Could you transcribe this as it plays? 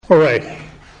All right.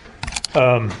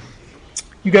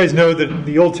 You guys know that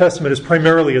the Old Testament is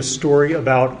primarily a story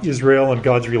about Israel and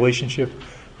God's relationship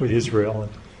with Israel.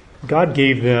 And God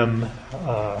gave them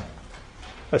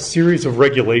a series of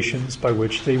regulations by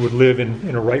which they would live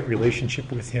in a right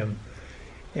relationship with Him.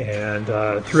 And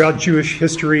throughout Jewish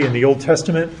history in the Old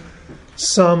Testament,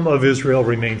 some of Israel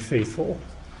remained faithful.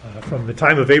 From the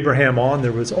time of Abraham on,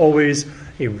 there was always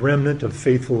a remnant of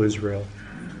faithful Israel.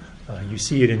 You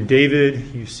see it in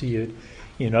David, you see it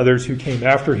in others who came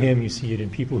after him, you see it in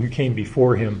people who came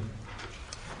before him.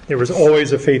 There was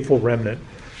always a faithful remnant.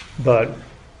 But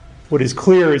what is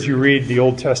clear as you read the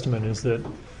Old Testament is that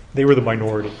they were the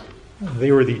minority.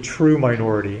 They were the true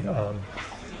minority.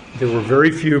 There were very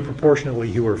few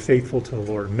proportionately who were faithful to the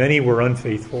Lord. Many were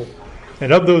unfaithful.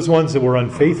 And of those ones that were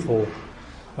unfaithful,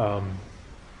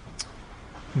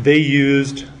 they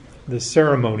used the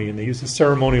ceremony, and they used the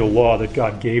ceremonial law that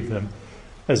God gave them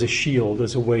as a shield,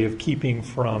 as a way of keeping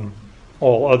from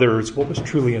all others what was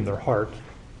truly in their heart.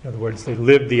 In other words, they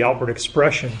lived the outward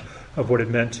expression of what it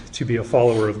meant to be a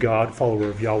follower of God, follower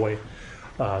of Yahweh,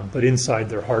 but inside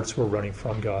their hearts were running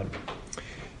from God.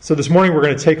 So this morning we're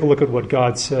going to take a look at what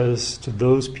God says to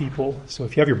those people. So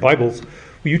if you have your Bibles,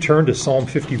 will you turn to Psalm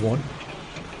 51?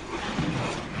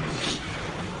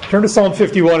 Turn to Psalm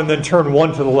 51 and then turn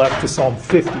one to the left to Psalm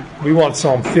 50. We want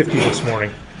Psalm 50 this morning.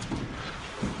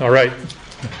 All right.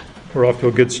 We're off to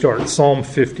a good start. Psalm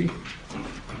 50.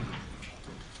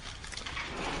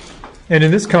 And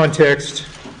in this context,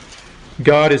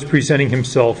 God is presenting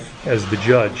himself as the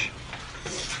judge.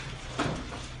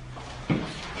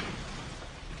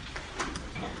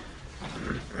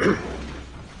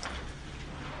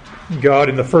 God,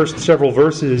 in the first several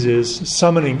verses, is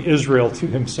summoning Israel to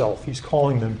himself. He's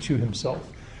calling them to himself.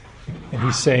 And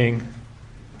he's saying,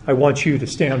 I want you to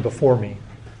stand before me.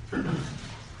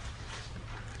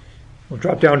 We'll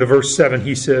drop down to verse 7.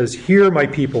 He says, Hear, my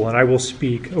people, and I will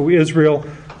speak. O Israel,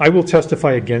 I will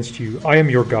testify against you. I am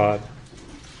your God.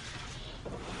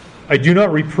 I do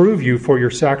not reprove you for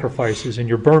your sacrifices, and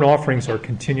your burnt offerings are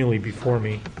continually before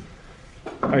me.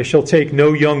 I shall take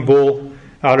no young bull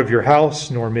out of your house,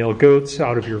 nor male goats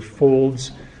out of your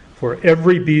folds, for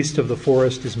every beast of the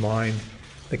forest is mine,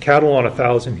 the cattle on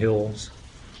 1,000 hills.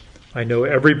 I know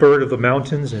every bird of the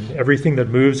mountains, and everything that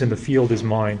moves in the field is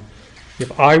mine.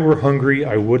 If I were hungry,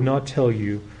 I would not tell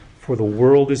you, for the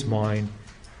world is mine,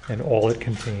 and all it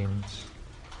contains.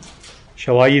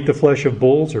 Shall I eat the flesh of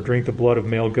bulls, or drink the blood of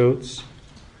male goats?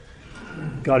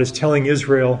 God is telling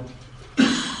Israel,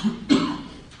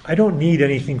 I don't need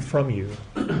anything from you.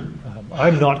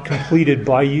 I'm not completed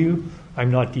by you.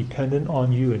 I'm not dependent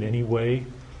on you in any way.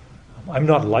 I'm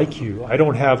not like you. I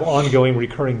don't have ongoing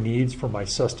recurring needs for my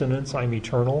sustenance. I'm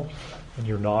eternal, and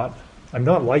you're not. I'm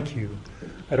not like you.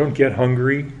 I don't get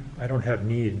hungry. I don't have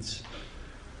needs.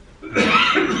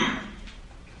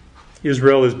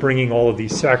 Israel is bringing all of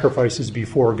these sacrifices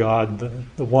before God.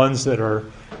 The ones that are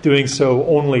doing so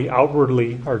only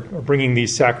outwardly are bringing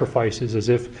these sacrifices as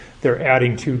if they're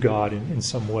adding to God in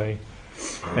some way.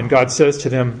 And God says to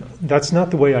them, that's not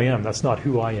the way I am. That's not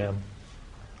who I am.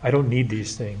 I don't need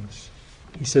these things.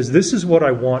 He says, this is what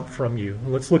I want from you.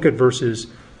 Let's look at verse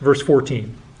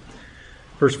 14.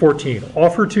 Verse 14,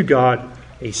 offer to God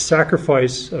a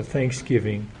sacrifice of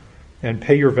thanksgiving and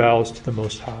pay your vows to the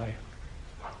Most High.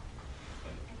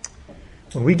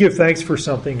 When we give thanks for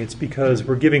something, it's because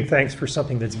we're giving thanks for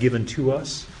something that's given to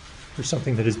us, for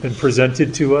something that has been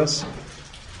presented to us.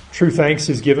 True thanks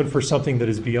is given for something that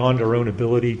is beyond our own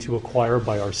ability to acquire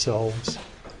by ourselves.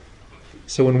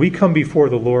 So when we come before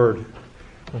the Lord,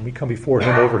 when we come before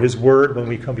him over his word, when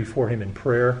we come before him in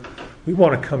prayer, we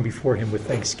want to come before him with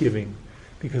thanksgiving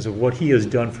because of what he has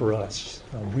done for us.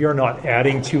 We are not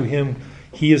adding to him.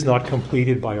 He is not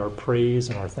completed by our praise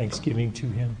and our thanksgiving to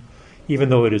him, even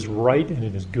though it is right and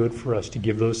it is good for us to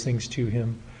give those things to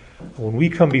him. When we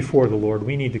come before the Lord,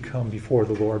 we need to come before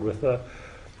the Lord with a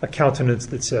countenance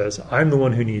that says, I'm the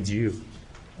one who needs you.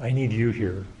 I need you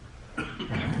here.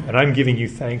 And I'm giving you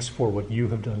thanks for what you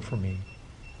have done for me.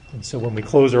 And so when we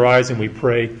close our eyes and we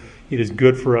pray, it is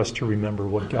good for us to remember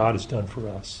what God has done for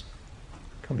us.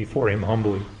 Come before him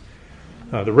humbly.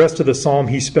 The rest of the psalm,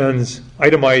 he spends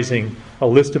itemizing a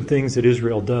list of things that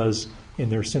Israel does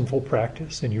in their sinful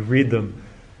practice. And you read them,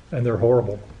 and they're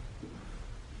horrible.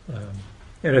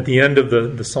 And at the end of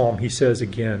the psalm, he says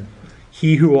again,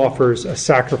 he who offers a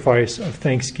sacrifice of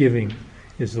thanksgiving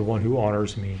is the one who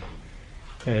honors me.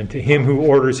 And to him who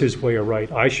orders his way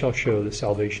aright, I shall show the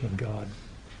salvation of God.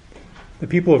 The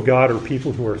people of God are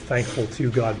people who are thankful to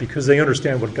God because they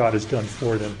understand what God has done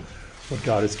for them, what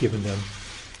God has given them.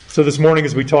 So this morning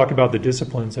as we talk about the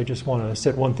disciplines, I just want to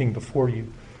set one thing before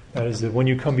you. That is that when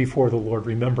you come before the Lord,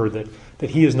 remember that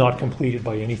He is not completed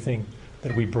by anything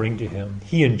that we bring to Him.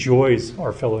 He enjoys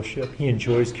our fellowship. He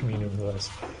enjoys communion with us.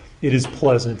 It is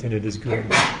pleasant and it is good.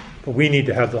 But we need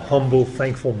to have the humble,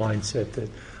 thankful mindset that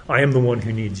I am the one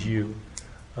who needs you.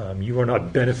 You are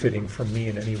not benefiting from me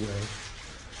in any way.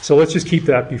 So let's just keep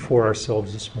that before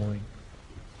ourselves this morning.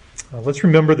 Let's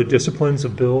remember the disciplines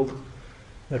of Build,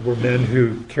 that we're men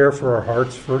who care for our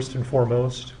hearts first and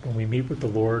foremost. When we meet with the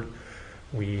Lord,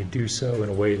 we do so in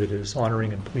a way that is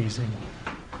honoring and pleasing.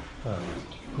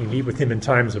 We meet with Him in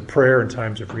times of prayer and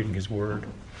times of reading His Word.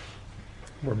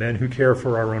 We're men who care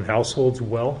for our own households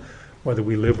well, whether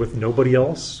we live with nobody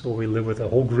else or we live with a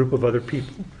whole group of other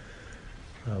people.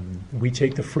 We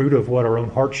take the fruit of what our own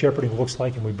heart shepherding looks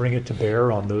like and we bring it to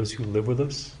bear on those who live with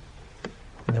us.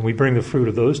 And then we bring the fruit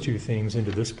of those two things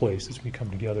into this place as we come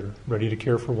together, ready to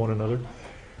care for one another,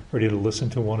 ready to listen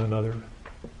to one another.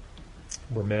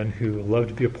 We're men who love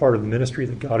to be a part of the ministry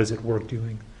that God is at work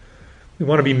doing. We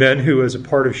want to be men who, as a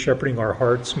part of shepherding our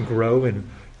hearts, grow in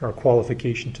our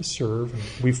qualification to serve. And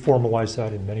we've formalized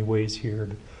that in many ways here.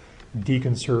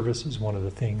 Deacon service is one of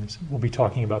the things. We'll be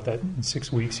talking about that in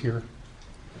 6 weeks here.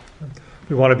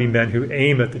 We want to be men who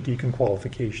aim at the deacon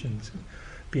qualifications,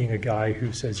 being a guy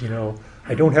who says,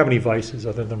 I don't have any vices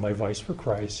other than my vice for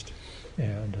Christ.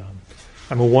 And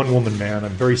I'm a one-woman man.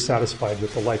 I'm very satisfied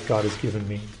with the life God has given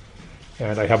me.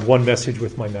 And I have one message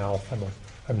with my mouth.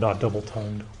 I'm not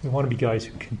double-tongued. We want to be guys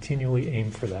who continually aim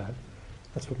for that.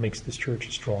 That's what makes this church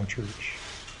a strong church.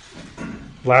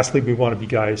 Lastly, we want to be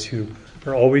guys who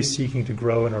are always seeking to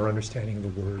grow in our understanding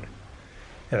of the Word.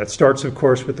 And it starts, of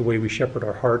course, with the way we shepherd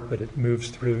our heart, but it moves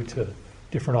through to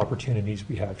different opportunities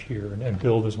we have here, and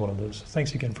Build is one of those.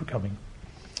 Thanks again for coming.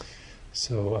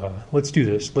 So let's do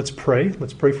this. Let's pray.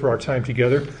 Let's pray for our time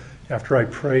together. After I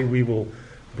pray, we will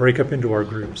break up into our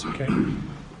groups, okay?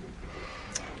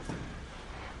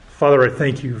 Father, I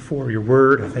thank you for your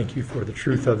word. I thank you for the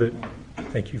truth of it.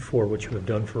 Thank you for what you have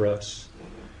done for us.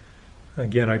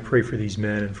 Again, I pray for these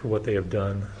men and for what they have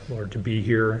done, Lord, to be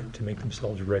here, to make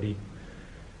themselves ready.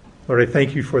 Lord, I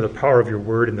thank you for the power of your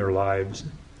word in their lives.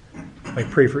 I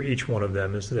pray for each one of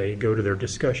them as they go to their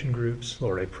discussion groups.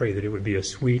 Lord, I pray that it would be a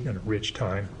sweet and a rich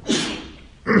time.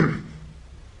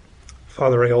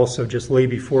 Father, I also just lay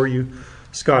before you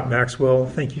Scott Maxwell.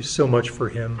 Thank you so much for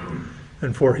him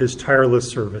and for his tireless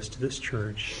service to this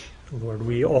church. Lord,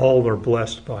 we all are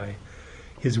blessed by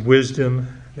his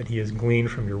wisdom that he has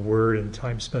gleaned from your word and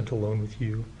time spent alone with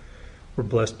you. We're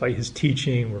blessed by his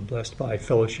teaching. We're blessed by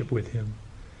fellowship with him.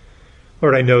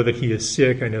 Lord, I know that he is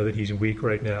sick. I know that he's weak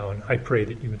right now, and I pray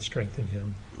that you would strengthen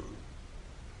him.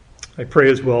 I pray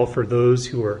as well for those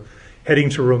who are heading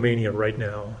to Romania right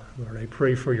now. Lord, I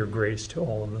pray for your grace to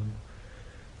all of them.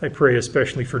 I pray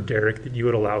especially for Derek that you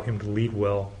would allow him to lead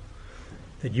well,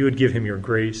 that you would give him your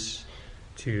grace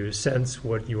to sense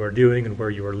what you are doing and where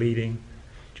you are leading,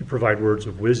 to provide words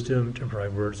of wisdom, to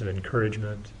provide words of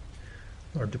encouragement,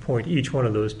 Lord, to point each one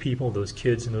of those people, those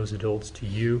kids and those adults to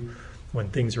you when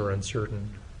things are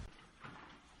uncertain.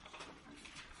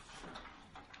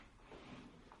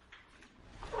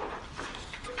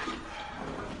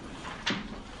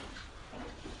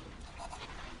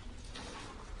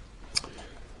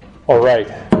 All right,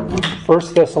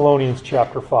 1 Thessalonians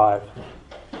chapter 5.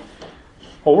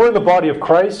 Well, we're in the body of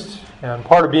Christ, and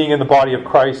part of being in the body of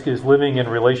Christ is living in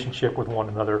relationship with one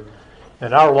another.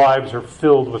 And our lives are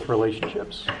filled with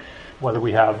relationships. Whether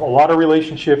we have a lot of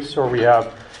relationships or we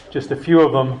have just a few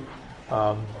of them,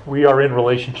 we are in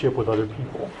relationship with other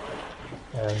people.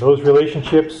 And those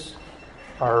relationships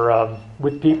are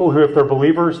with people who, if they're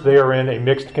believers, they are in a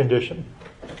mixed condition.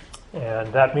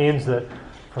 And that means that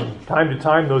from time to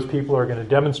time, those people are going to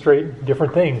demonstrate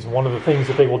different things. One of the things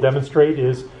that they will demonstrate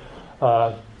is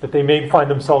that they may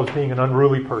find themselves being an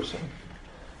unruly person.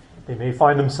 They may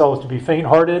find themselves to be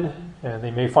faint-hearted, and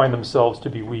they may find themselves to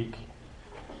be weak.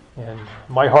 And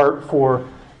my heart for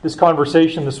this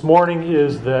conversation this morning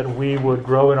is that we would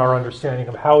grow in our understanding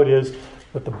of how it is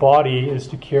that the body is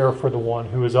to care for the one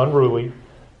who is unruly,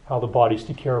 how the body is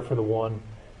to care for the one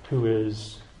who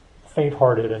is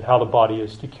faint-hearted, and how the body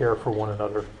is to care for one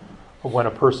another when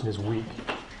a person is weak.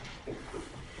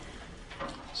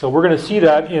 So we're going to see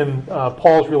that in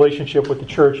Paul's relationship with the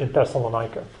church in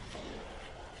Thessalonica.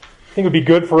 I think it would be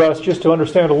good for us just to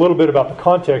understand a little bit about the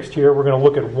context here. We're going to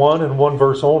look at one and one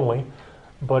verse only,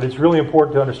 but it's really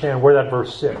important to understand where that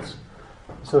verse sits.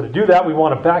 So to do that, we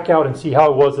want to back out and see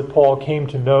how it was that Paul came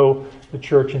to know the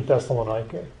church in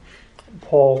Thessalonica.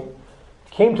 Paul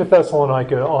came to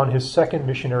Thessalonica on his second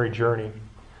missionary journey.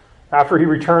 After he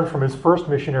returned from his first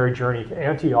missionary journey to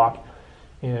Antioch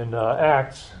in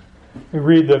Acts, we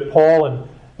read that Paul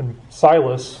and and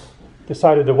Silas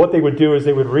decided that what they would do is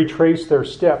they would retrace their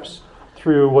steps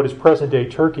through what is present-day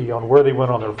Turkey on where they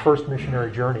went on their first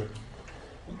missionary journey.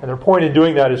 And their point in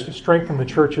doing that is to strengthen the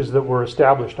churches that were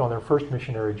established on their first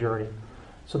missionary journey.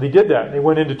 So they did that. They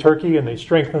went into Turkey and they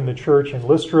strengthened the church in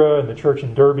Lystra and the church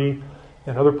in Derbe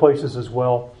and other places as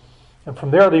well. And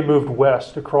from there they moved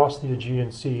west across the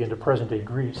Aegean Sea into present-day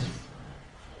Greece.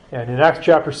 And in Acts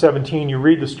chapter 17, you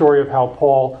read the story of how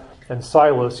Paul and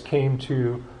Silas came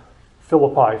to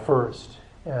Philippi first.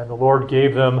 And the Lord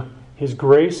gave them His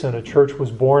grace, and a church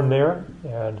was born there.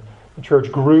 And the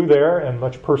church grew there, and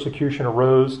much persecution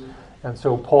arose. And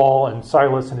so Paul and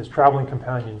Silas and his traveling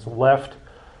companions left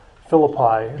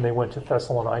Philippi, and they went to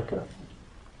Thessalonica.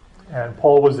 And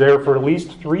Paul was there for at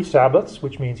least 3 Sabbaths,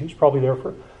 which means he was probably there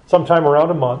for sometime around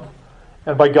a month.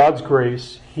 And by God's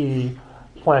grace, he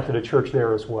planted a church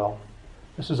there as well.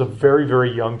 This is a very,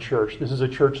 very young church. This is a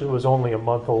church that was only a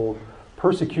month old.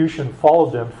 Persecution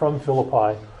followed them from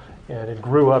Philippi, and it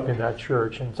grew up in that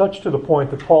church, and such to the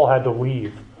point that Paul had to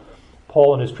leave.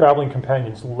 Paul and his traveling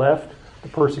companions left the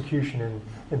persecution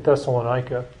in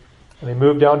Thessalonica, and they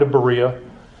moved down to Berea,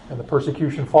 and the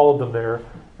persecution followed them there,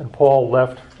 and Paul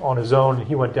left on his own, and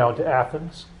he went down to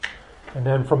Athens. And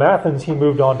then from Athens, he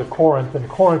moved on to Corinth, and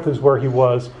Corinth is where he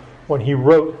was when he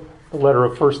wrote the letter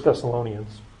of 1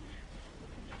 Thessalonians.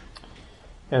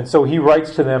 And so he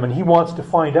writes to them, and he wants to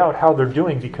find out how they're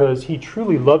doing because he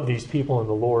truly loved these people in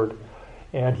the Lord.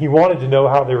 And he wanted to know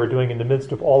how they were doing in the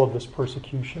midst of all of this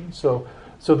persecution. So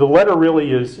the letter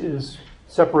really is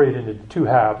separated into 2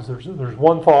 halves. There's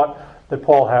one thought that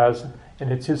Paul has, and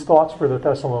it's his thoughts for the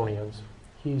Thessalonians.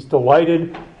 He's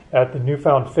delighted at the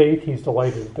newfound faith. He's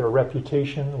delighted at their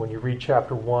reputation. When you read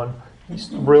chapter 1, he's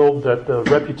thrilled that the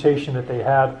reputation that they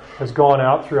have has gone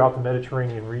out throughout the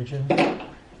Mediterranean region.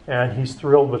 And he's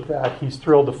thrilled with that. He's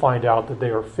thrilled to find out that they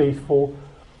are faithful.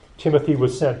 Timothy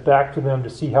was sent back to them to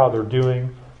see how they're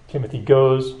doing. Timothy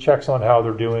goes, checks on how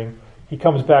they're doing. He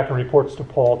comes back and reports to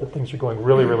Paul that things are going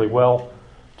really, really well.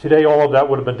 Today, all of that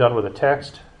would have been done with a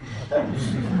text.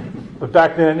 But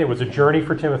back then, it was a journey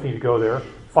for Timothy to go there,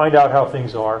 find out how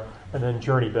things are, and then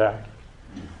journey back.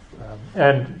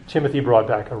 And Timothy brought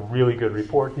back a really good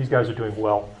report. These guys are doing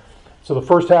well. So the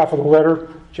first half of the letter,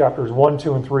 chapters 1,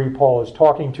 2, and 3, Paul is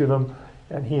talking to them,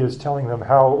 and he is telling them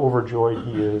how overjoyed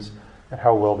he is and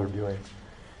how well they're doing.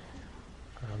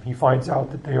 He finds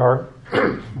out that they are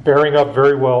bearing up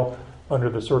very well under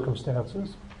the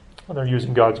circumstances, and they're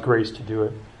using God's grace to do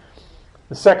it.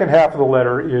 The second half of the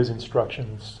letter is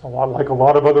instructions. Like a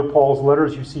lot of other Paul's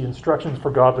letters, you see instructions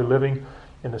for godly living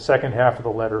in the second half of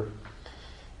the letter.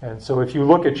 And so if you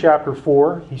look at chapter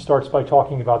 4, he starts by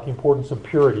talking about the importance of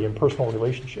purity in personal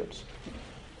relationships.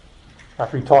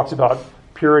 After he talks about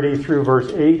purity through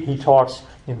verse 8, he talks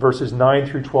in verses 9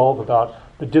 through 12 about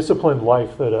the disciplined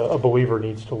life that a believer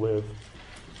needs to live.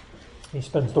 He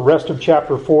spends the rest of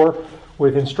chapter 4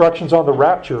 with instructions on the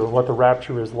rapture and what the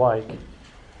rapture is like.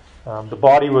 The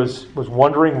body was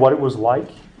wondering what it was like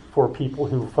for people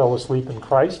who fell asleep in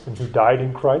Christ and who died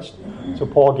in Christ. So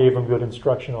Paul gave them good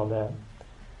instruction on that.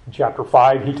 In chapter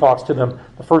 5, he talks to them,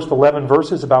 the first 11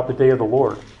 verses, about the day of the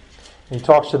Lord. And he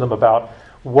talks to them about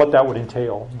what that would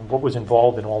entail, and what was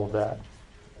involved in all of that.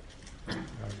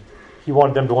 He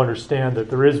wanted them to understand that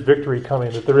there is victory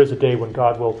coming, that there is a day when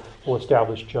God will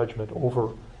establish judgment over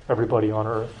everybody on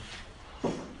earth.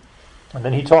 And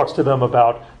then he talks to them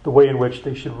about the way in which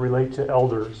they should relate to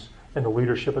elders and the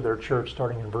leadership of their church,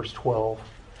 starting in verse 12.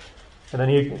 And then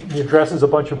he addresses a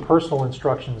bunch of personal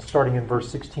instructions starting in verse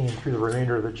 16 through the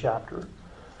remainder of the chapter.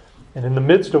 And in the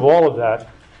midst of all of that,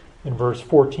 in verse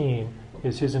 14,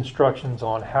 is his instructions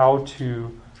on how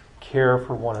to care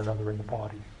for one another in the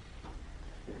body.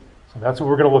 So that's what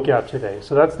we're going to look at today.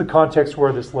 So that's the context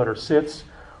where this letter sits.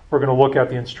 We're going to look at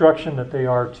the instruction that they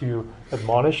are to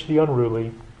admonish the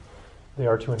unruly, they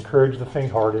are to encourage the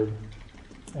faint-hearted,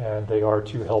 and they are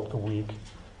to help the weak.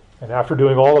 And after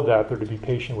doing all of that, they're to be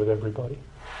patient with everybody.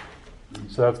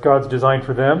 So that's God's design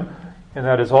for them, and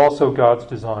that is also God's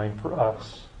design for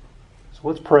us. So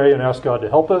let's pray and ask God to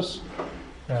help us,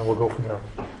 and we'll go from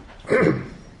there.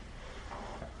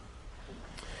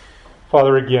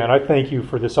 Father, again, I thank you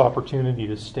for this opportunity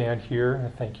to stand here.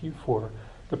 I thank you for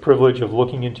the privilege of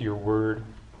looking into your word.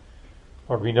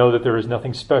 Lord, we know that there is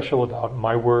nothing special about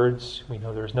my words. We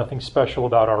know there is nothing special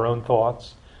about our own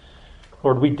thoughts.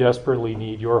 Lord, we desperately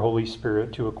need your Holy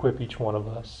Spirit to equip each one of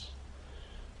us.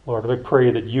 Lord, I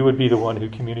pray that you would be the one who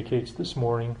communicates this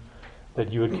morning,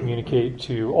 that you would communicate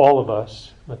to all of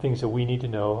us the things that we need to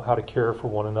know, how to care for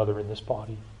one another in this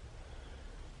body.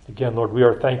 Again, Lord, we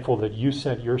are thankful that you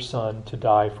sent your Son to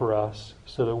die for us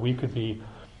so that we could be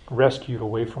rescued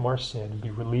away from our sin and be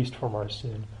released from our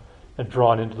sin and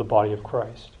drawn into the body of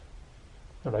Christ.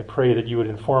 And I pray that you would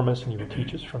inform us and you would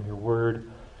teach us from your word,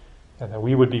 and that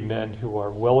we would be men who are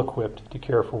well equipped to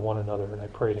care for one another. And I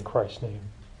pray it in Christ's name.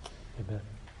 Amen.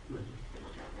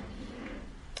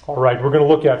 All right, we're going to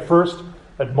look at first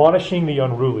admonishing the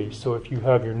unruly. So if you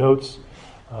have your notes,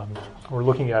 we're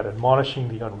looking at admonishing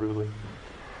the unruly.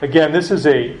 Again, this is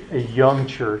a young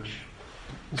church.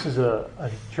 This is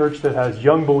a church that has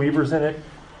young believers in it,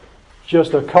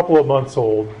 just a couple of months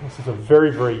old. This is a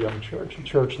very, very young church, a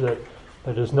church that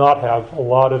does not have a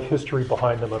lot of history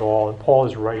behind them at all, and Paul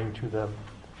is writing to them.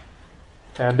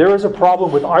 And there is a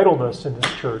problem with idleness in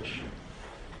this church.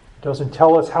 It doesn't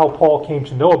tell us how Paul came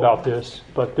to know about this,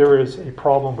 but there is a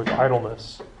problem with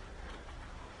idleness.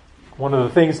 One of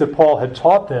the things that Paul had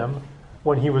taught them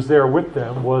when he was there with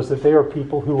them was that they are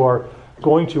people who are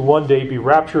going to one day be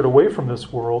raptured away from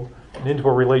this world and into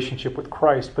a relationship with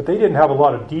Christ. But they didn't have a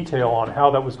lot of detail on how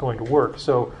that was going to work.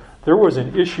 So there was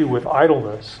an issue with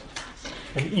idleness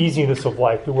and easiness of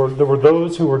life. There were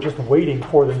those who were just waiting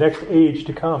for the next age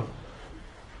to come.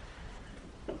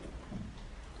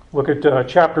 Look at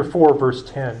chapter 4, verse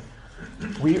 10.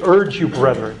 We urge you,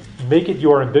 brethren, make it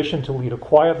your ambition to lead a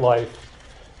quiet life.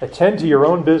 Attend to your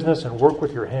own business and work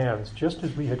with your hands, just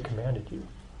as we had commanded you.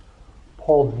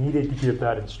 Paul needed to give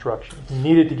that instruction. He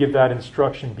needed to give that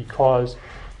instruction because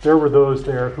there were those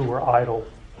there who were idle.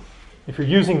 If you're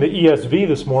using the ESV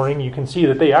this morning, you can see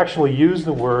that they actually use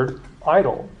the word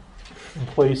idle in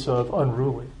place of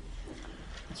unruly.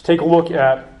 Let's take a look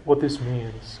at what this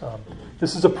means.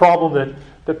 This is a problem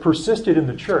that persisted in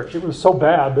the church. It was so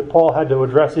bad that Paul had to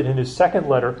address it in his second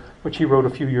letter, which he wrote a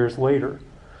few years later.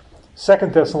 2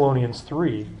 Thessalonians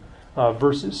 3,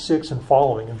 verses 6 and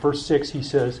following. In verse 6 he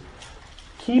says,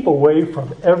 "Keep away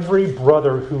from every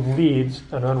brother who leads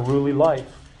an unruly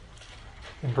life."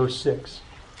 In verse 6.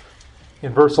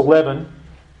 In verse 11,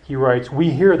 he writes, "We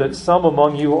hear that some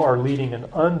among you are leading an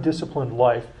undisciplined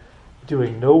life,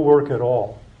 doing no work at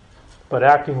all, but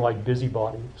acting like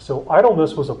busybodies." So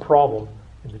idleness was a problem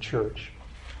in the church.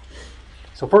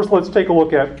 So first let's take a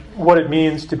look at what it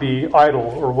means to be idle,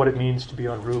 or what it means to be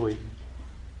unruly.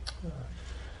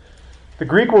 The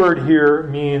Greek word here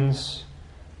means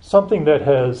something that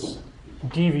has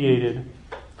deviated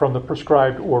from the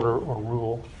prescribed order or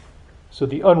rule. So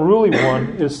the unruly one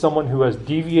is someone who has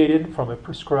deviated from a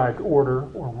prescribed order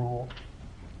or rule.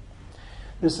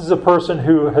 This is a person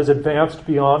who has advanced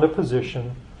beyond a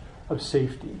position of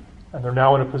safety, and they're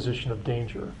now in a position of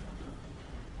danger.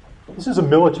 This is a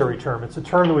military term. It's a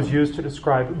term that was used to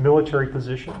describe military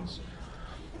positions.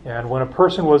 And when a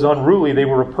person was unruly, they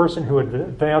were a person who had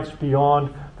advanced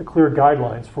beyond the clear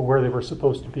guidelines for where they were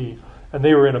supposed to be. And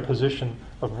they were in a position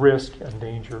of risk and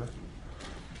danger.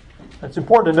 It's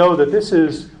important to know that this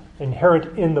is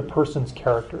inherent in the person's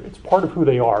character. It's part of who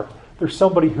they are. They're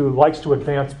somebody who likes to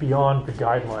advance beyond the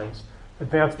guidelines,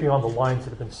 advance beyond the lines that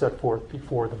have been set forth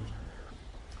before them.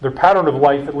 Their pattern of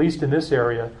life, at least in this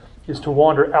area, is to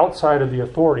wander outside of the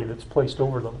authority that's placed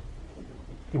over them.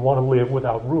 They want to live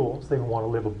without rules. They want to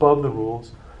live above the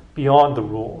rules, beyond the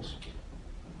rules.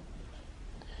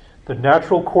 The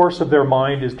natural course of their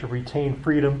mind is to retain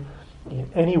freedom in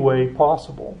any way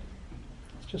possible.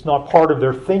 It's just not part of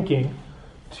their thinking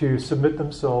to submit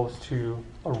themselves to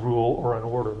a rule or an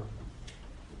order.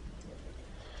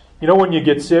 You know, when you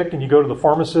get sick and you go to the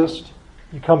pharmacist,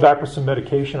 you come back with some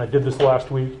medication. I did this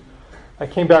last week. I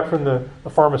came back from the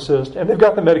pharmacist, and they've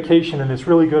got the medication, and it's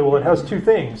really good. Well, it has two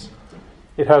things.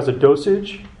 It has a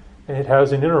dosage, and it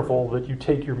has an interval that you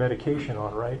take your medication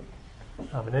on, right?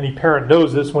 And any parent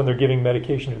knows this when they're giving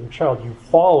medication to their child. You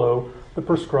follow the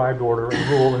prescribed order and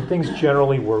rule, and things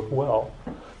generally work well.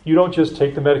 You don't just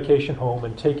take the medication home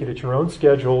and take it at your own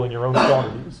schedule and your own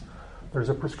quantities. There's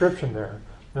a prescription there.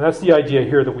 And that's the idea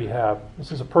here that we have.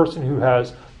 This is a person who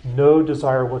has no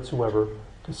desire whatsoever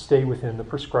to stay within the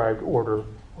prescribed order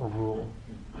or rule.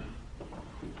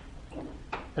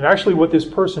 And actually what this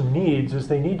person needs is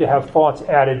they need to have thoughts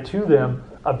added to them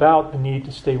about the need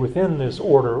to stay within this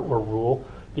order or rule,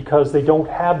 because they don't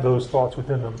have those thoughts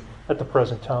within them at the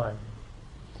present time.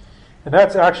 And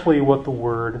that's actually what the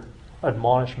word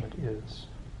admonishment is.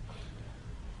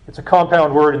 It's a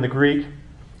compound word in the Greek,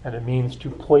 and it means to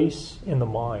place in the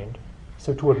mind.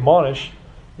 So to admonish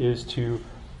is to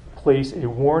place a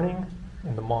warning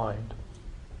in the mind.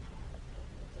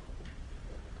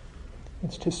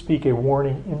 It's to speak a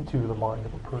warning into the mind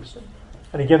of a person.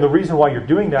 And again, the reason why you're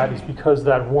doing that is because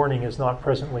that warning is not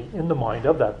presently in the mind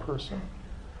of that person.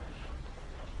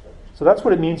 So that's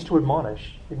what it means to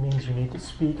admonish. It means you need to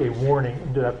speak a warning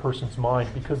into that person's mind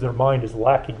because their mind is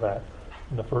lacking that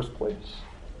in the first place.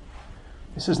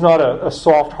 This is not a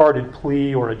soft-hearted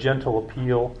plea or a gentle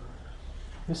appeal.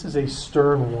 This is a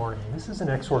stern warning. This is an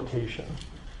exhortation.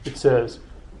 It says,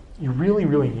 you really,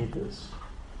 really need this.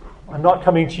 I'm not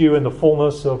coming to you in the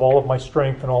fullness of all of my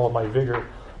strength and all of my vigor.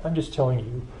 I'm just telling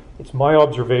you, it's my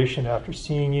observation after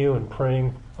seeing you and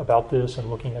praying about this and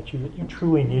looking at you that you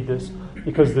truly need this,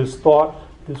 because this thought,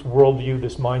 this worldview,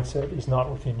 this mindset is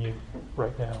not within you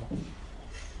right now.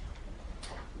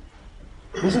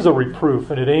 This is a reproof,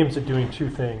 and it aims at doing two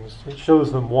things. It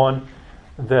shows them, one,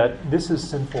 that this is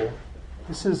sinful.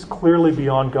 This is clearly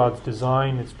beyond God's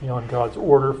design. It's beyond God's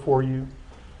order for you.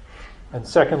 And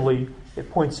secondly, it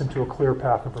points them to a clear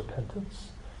path of repentance.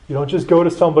 You don't just go to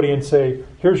somebody and say,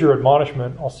 here's your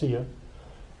admonishment, I'll see you.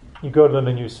 You go to them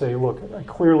and you say, look, I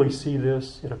clearly see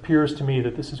this. It appears to me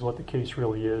that this is what the case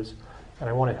really is, and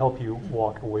I want to help you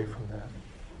walk away from that.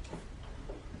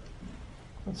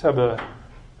 Let's have a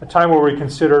time where we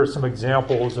consider some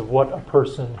examples of what a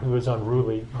person who is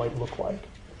unruly might look like.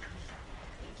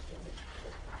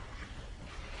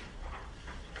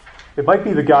 It might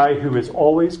be the guy who is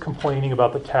always complaining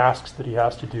about the tasks that he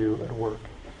has to do at work.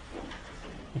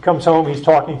 He comes home, he's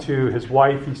talking to his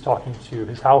wife, he's talking to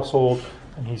his household,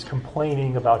 and he's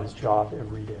complaining about his job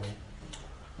every day.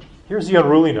 Here's the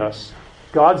unruliness.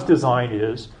 God's design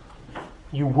is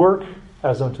you work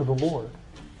as unto the Lord.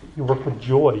 You work with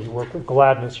joy, you work with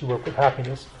gladness, you work with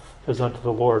happiness as unto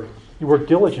the Lord. You work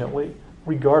diligently,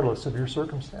 regardless of your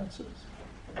circumstances.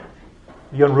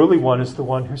 The unruly one is the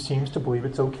one who seems to believe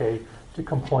it's okay to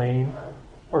complain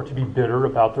or to be bitter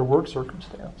about their work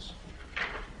circumstance.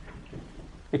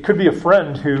 It could be a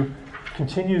friend who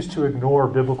continues to ignore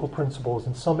biblical principles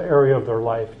in some area of their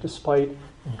life, despite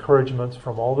encouragements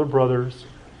from all their brothers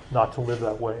not to live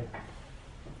that way.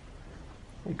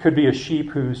 It could be a sheep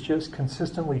who's just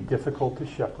consistently difficult to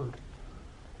shepherd.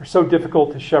 They're so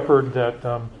difficult to shepherd that,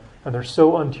 and they're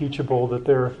so unteachable that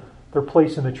their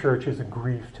place in the church is a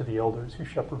grief to the elders who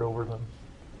shepherd over them.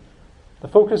 The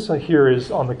focus here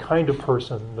is on the kind of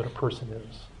person that a person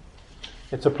is.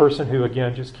 It's a person who,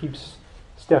 again, just keeps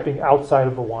stepping outside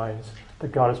of the lines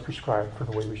that God has prescribed for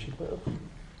the way we should live.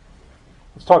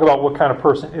 Let's talk about what kind of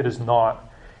person it is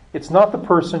not. It's not the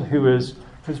person who has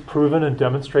proven and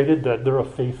demonstrated that they're a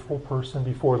faithful person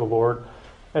before the Lord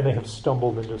and they have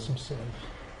stumbled into some sin.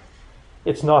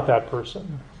 It's not that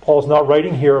person. Paul's not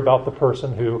writing here about the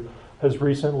person who has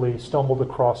recently stumbled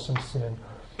across some sin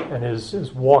and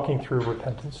is walking through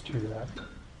repentance to that.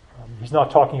 He's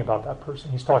not talking about that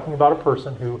person. He's talking about a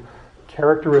person who,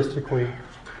 characteristically,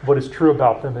 what is true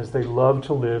about them is they love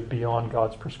to live beyond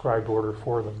God's prescribed order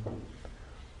for them.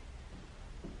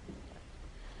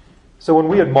 So when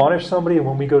we admonish somebody and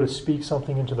when we go to speak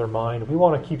something into their mind, we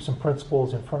want to keep some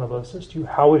principles in front of us as to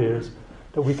how it is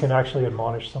that we can actually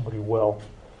admonish somebody well.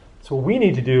 So what we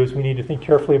need to do is we need to think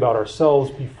carefully about ourselves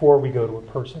before we go to a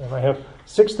person. And I have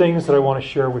 6 things that I want to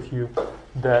share with you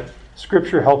that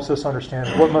Scripture helps us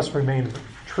understand what must remain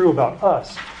true about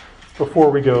us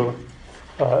before we go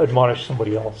admonish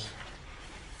somebody else.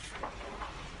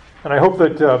 And I hope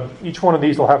that each one of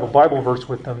these will have a Bible verse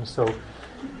with them, so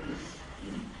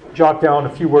jot down a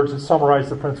few words that summarize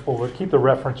the principle, but keep the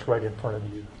reference right in front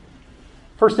of you.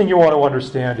 First thing you want to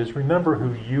understand is remember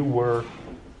who you were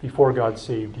before God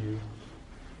saved you.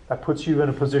 That puts you in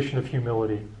a position of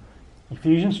humility.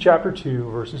 Ephesians chapter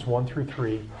 2, verses 1 through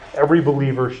 3. Every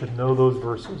believer should know those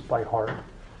verses by heart.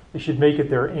 They should make it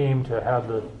their aim to have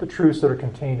the truths that are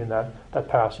contained in that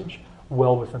passage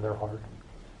well within their heart.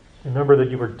 Remember that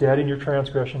you were dead in your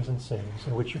transgressions and sins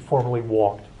in which you formerly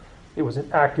walked. It was an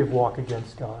active walk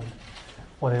against God,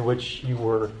 one in which you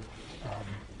were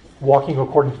walking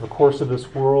according to the course of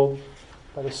this world,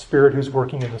 by the Spirit who's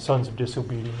working in the sons of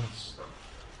disobedience.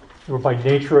 You were by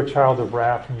nature a child of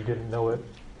wrath and you didn't know it.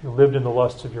 You lived in the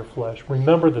lusts of your flesh.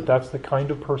 Remember that that's the kind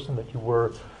of person that you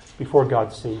were before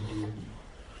God saved you.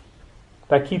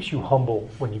 That keeps you humble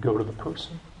when you go to the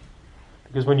person.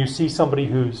 Because when you see somebody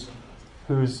who's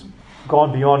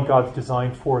gone beyond God's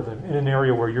design for them in an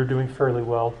area where you're doing fairly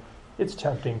well, it's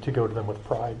tempting to go to them with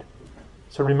pride.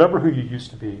 So remember who you used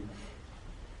to be.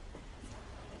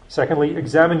 Secondly,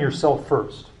 examine yourself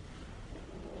first.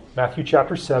 Matthew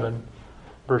chapter 7,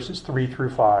 verses 3 through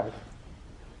 5.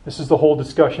 This is the whole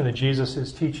discussion that Jesus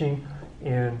is teaching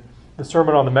in the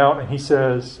Sermon on the Mount, and he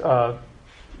says,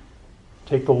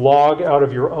 take the log out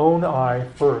of your own eye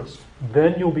first.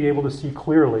 Then you'll be able to see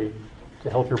clearly to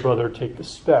help your brother take the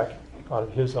speck out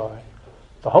of his eye.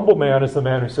 The humble man is the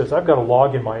man who says, I've got a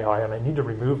log in my eye and I need to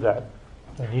remove that.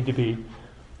 I need to be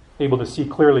able to see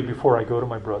clearly before I go to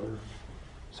my brother.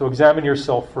 So examine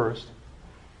yourself first.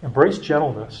 Embrace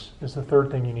gentleness is the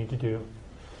third thing you need to do.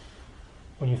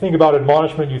 When you think about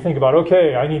admonishment, you think about,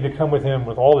 okay, I need to come with him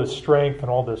with all this strength and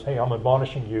all this, hey, I'm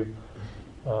admonishing you.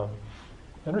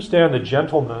 Understand that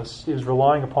gentleness is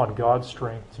relying upon God's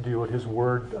strength to do what his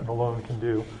word alone can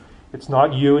do. It's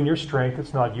not you and your strength.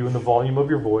 It's not you and the volume of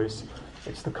your voice.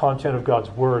 It's the content of God's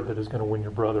word that is going to win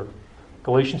your brother.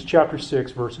 Galatians chapter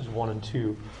 6, verses 1 and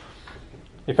 2.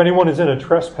 If anyone is in a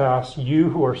trespass,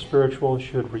 you who are spiritual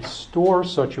should restore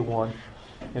such a one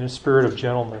in a spirit of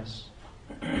gentleness.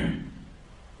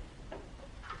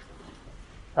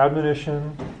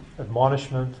 Admonition,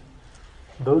 admonishment,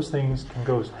 those things can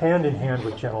go hand in hand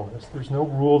with gentleness. There's no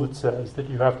rule that says that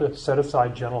you have to set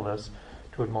aside gentleness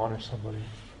to admonish somebody.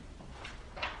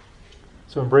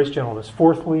 So embrace gentleness.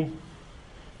 Fourthly,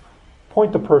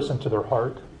 point the person to their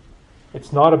heart.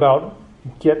 It's not about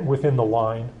get within the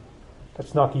line.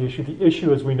 That's not the issue. The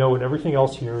issue, as we know in everything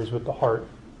else here, is with the heart.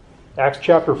 Acts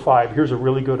chapter 5, here's a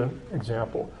really good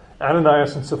example.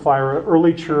 Ananias and Sapphira,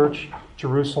 early church,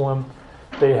 Jerusalem,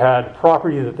 they had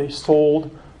property that they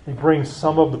sold. They bring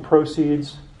some of the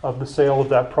proceeds of the sale of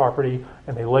that property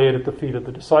and they lay it at the feet of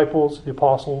the disciples, the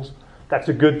apostles. That's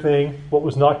a good thing. What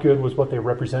was not good was what they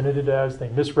represented it as. They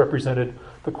misrepresented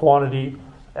the quantity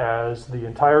as the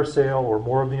entire sale or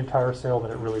more of the entire sale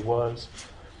than it really was.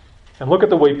 And look at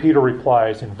the way Peter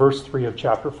replies in verse 3 of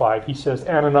chapter 5. He says,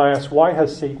 Ananias, why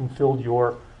has Satan filled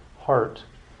your heart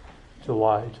to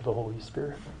lie to the Holy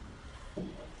Spirit?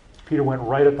 Peter went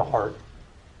right at the heart.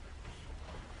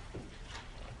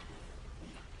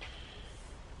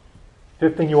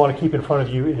 Fifth thing you want to keep in front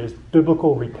of you is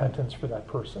biblical repentance for that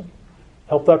person.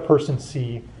 Help that person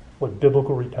see what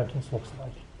biblical repentance looks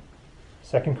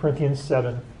like. 2 Corinthians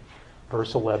 7,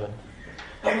 verse 11.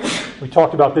 We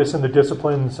talked about this in the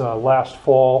disciplines last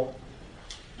fall.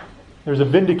 There's a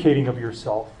vindicating of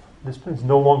yourself. This is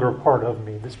no longer a part of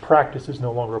me. This practice is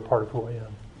no longer a part of who I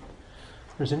am.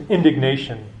 There's an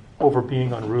indignation over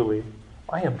being unruly.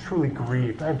 I am truly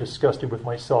grieved. I am disgusted with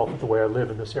myself, with the way I live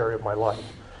in this area of my life.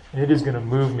 And it is going to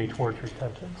move me towards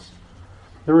repentance.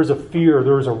 There is a fear,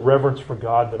 there is a reverence for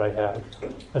God that I have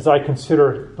as I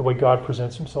consider the way God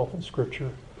presents himself in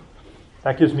Scripture.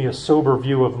 That gives me a sober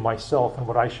view of myself and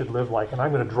what I should live like. And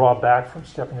I'm going to draw back from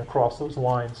stepping across those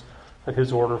lines of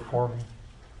his order for me.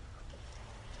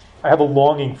 I have a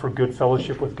longing for good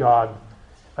fellowship with God.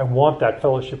 I want that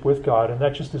fellowship with God, and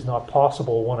that just is not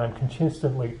possible when I'm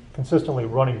consistently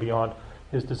running beyond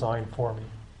his design for me.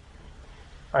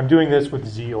 I'm doing this with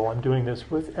zeal. I'm doing this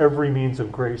with every means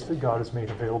of grace that God has made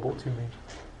available to me.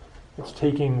 It's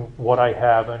taking what I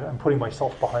have and I'm putting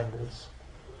myself behind this.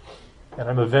 And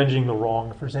I'm avenging the wrong.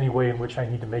 If there's any way in which I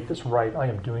need to make this right, I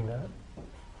am doing that.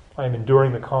 I am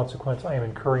enduring the consequence. I am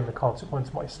incurring the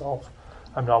consequence myself.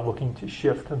 I'm not looking to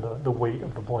shift the weight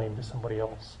of the blame to somebody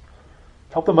else.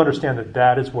 Help them understand that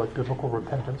that is what biblical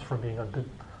repentance from being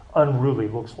unruly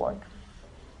looks like.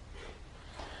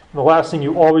 And the last thing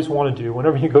you always want to do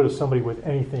whenever you go to somebody with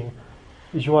anything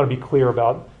is you want to be clear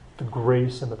about the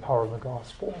grace and the power of the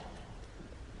gospel.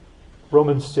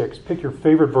 Romans 6. Pick your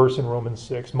favorite verse in Romans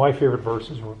 6. My favorite verse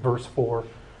is verse 4.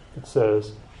 It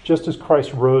says, just as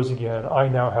Christ rose again, I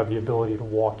now have the ability to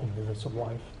walk in newness of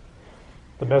life.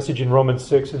 The message in Romans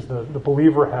 6 is the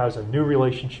believer has a new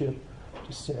relationship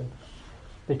to sin.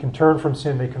 They can turn from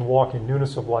sin. They can walk in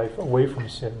newness of life away from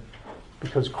sin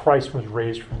because Christ was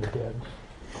raised from the dead.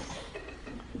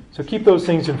 So keep those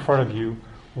things in front of you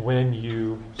when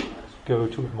you go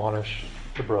to admonish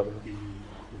the brother.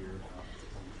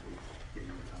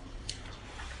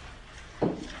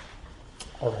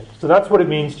 All right, so that's what it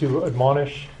means to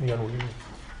admonish the unruly.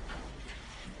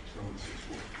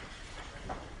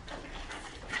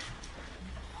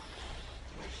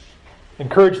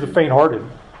 Encourage the faint-hearted.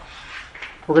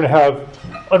 We're going to have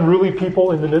unruly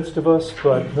people in the midst of us,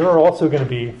 but there are also going to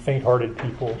be faint-hearted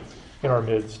people in our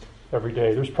midst every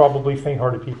day. There's probably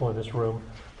faint-hearted people in this room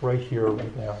right here,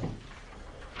 right now.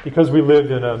 Because we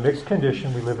live in a mixed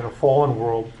condition, we live in a fallen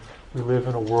world, we live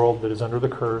in a world that is under the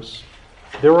curse,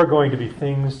 there are going to be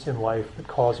things in life that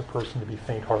cause a person to be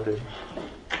faint-hearted.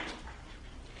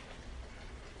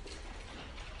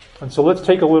 And so let's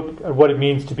take a look at what it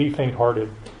means to be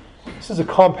faint-hearted. This is a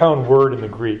compound word in the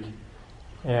Greek.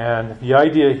 And the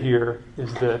idea here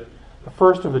is that the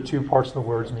first of the two parts of the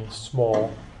words means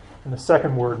small, and the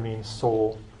second word means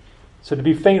soul. So to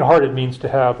be faint-hearted means to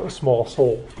have a small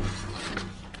soul.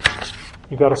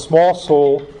 You've got a small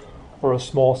soul or a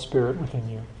small spirit within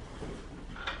you.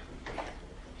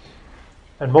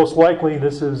 And most likely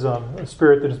this is a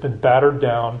spirit that has been battered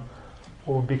down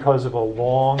or because of a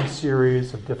long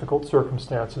series of difficult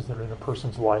circumstances that are in a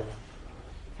person's life.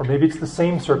 Or maybe it's the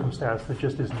same circumstance that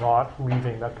just is not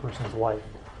leaving that person's life.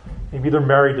 Maybe they're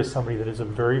married to somebody that is a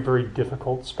very, very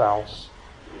difficult spouse.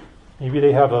 Maybe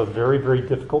they have a very, very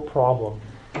difficult problem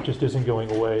that just isn't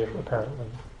going away, apparently.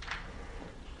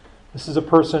 This is a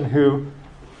person who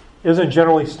isn't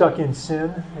generally stuck in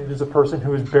sin. It is a person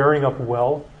who is bearing up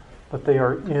well, but they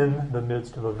are in the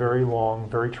midst of a very long,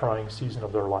 very trying season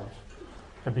of their life.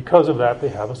 And because of that, they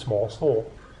have a small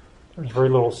soul. There's very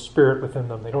little spirit within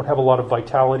them. They don't have a lot of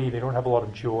vitality. They don't have a lot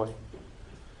of joy.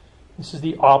 This is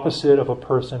the opposite of a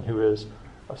person who is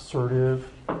assertive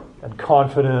and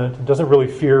confident and doesn't really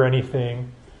fear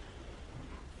anything.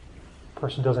 A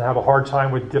person doesn't have a hard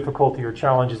time with difficulty or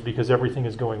challenges because everything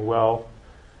is going well.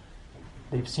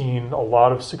 They've seen a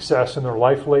lot of success in their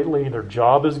life lately. Their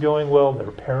job is going well.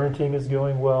 Their parenting is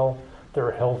going well.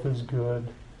 Their health is good.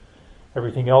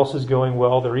 Everything else is going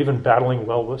well. They're even battling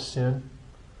well with sin.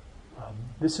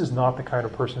 This is not the kind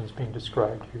of person that's being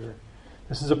described here.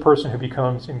 This is a person who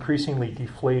becomes increasingly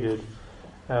deflated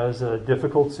as a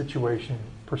difficult situation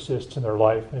persists in their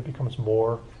life, and it becomes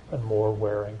more and more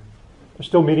wearing. They're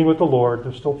still meeting with the Lord.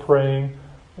 They're still praying.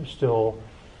 They're still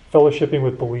fellowshipping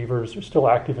with believers. They're still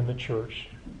active in the church.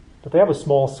 But they have a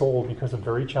small soul because a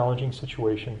very challenging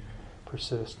situation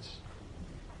persists.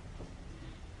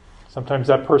 Sometimes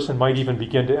that person might even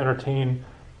begin to entertain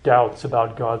doubts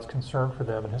about God's concern for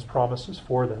them and his promises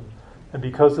for them. And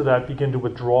because of that, begin to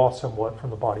withdraw somewhat from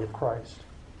the body of Christ.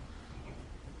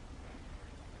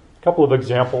 A couple of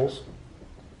examples.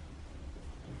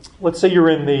 Let's say you're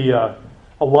in a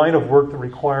line of work that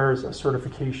requires a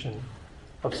certification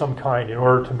of some kind in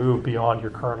order to move beyond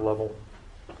your current level.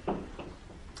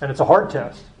 And it's a hard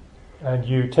test. And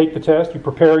you take the test, you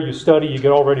prepare, you study, you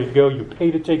get all ready to go, you pay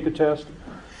to take the test,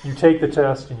 you take the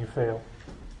test, and you fail.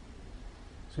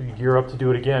 So you gear up to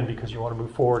do it again because you want to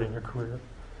move forward in your career.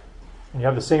 And you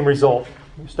have the same result.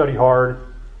 You study hard,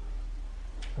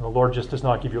 and the Lord just does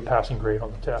not give you a passing grade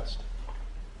on the test.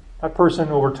 That person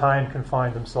over time can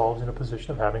find themselves in a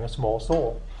position of having a small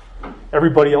soul.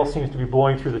 Everybody else seems to be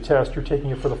blowing through the test. You're taking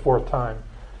it for the fourth time,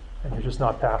 and you're just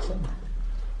not passing.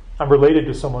 I'm related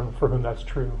to someone for whom that's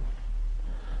true.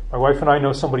 My wife and I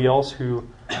know somebody else who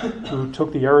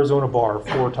took the Arizona bar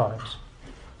 4 times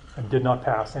and did not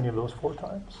pass any of those 4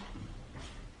 times.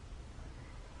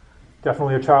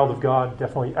 Definitely a child of God,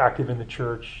 definitely active in the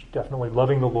church, definitely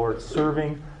loving the Lord,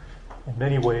 serving in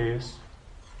many ways,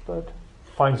 but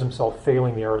finds himself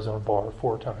failing the Arizona bar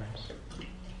 4 times.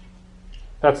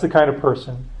 That's the kind of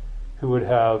person who would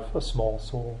have a small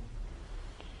soul.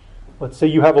 Let's say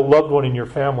you have a loved one in your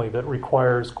family that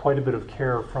requires quite a bit of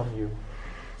care from you,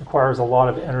 requires a lot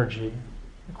of energy,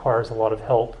 requires a lot of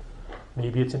help.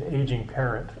 Maybe it's an aging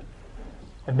parent.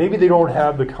 And maybe they don't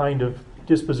have the kind of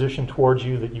disposition towards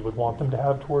you that you would want them to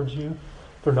have towards you.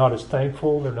 They're not as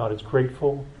thankful, they're not as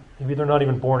grateful. Maybe they're not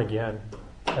even born again.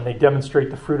 And they demonstrate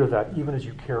the fruit of that even as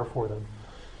you care for them.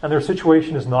 And their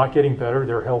situation is not getting better,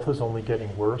 their health is only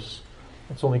getting worse.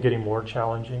 It's only getting more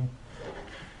challenging.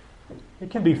 It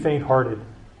can be faint-hearted.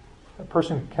 A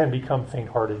person can become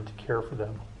faint-hearted to care for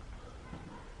them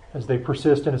as they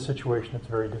persist in a situation that's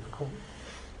very difficult.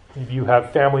 Maybe you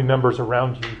have family members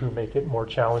around you who make it more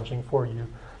challenging for you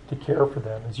to care for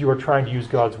them as you are trying to use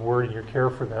God's word in your care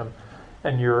for them,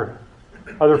 and your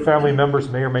other family members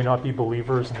may or may not be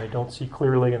believers, and they don't see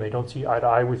clearly and they don't see eye to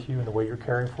eye with you in the way you're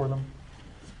caring for them.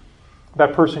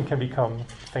 That person can become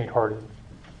faint-hearted.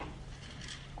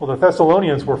 Well, the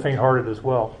Thessalonians were faint-hearted as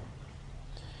well.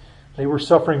 They were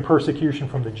suffering persecution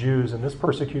from the Jews, and this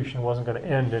persecution wasn't going to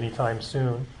end anytime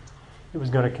soon. It was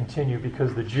going to continue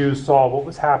because the Jews saw what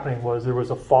was happening was there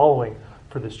was a following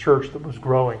for this church that was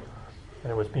growing,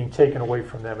 and it was being taken away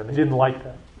from them, and they didn't like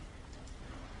that.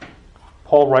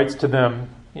 Paul writes to them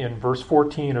in verse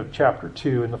 14 of chapter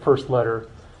 2 in the first letter,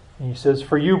 and he says,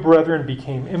 "For you, brethren,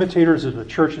 became imitators of the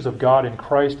churches of God in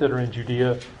Christ that are in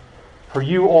Judea. For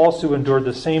you also endured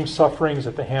the same sufferings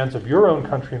at the hands of your own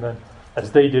countrymen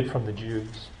as they did from the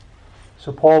Jews."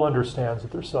 So Paul understands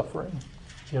that they're suffering.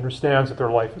 He understands that their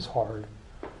life is hard.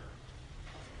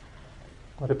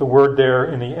 Look at the word there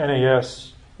in the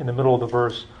NAS in the middle of the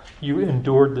verse. You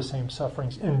endured the same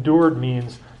sufferings. Endured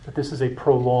means that this is a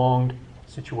prolonged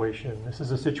situation. This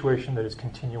is a situation that is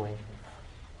continuing.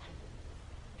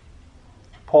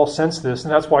 Paul sensed this,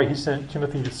 and that's why he sent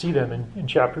Timothy to see them in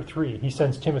chapter 3. He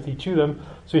sends Timothy to them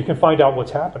so he can find out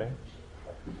what's happening.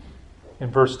 In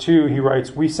verse 2, he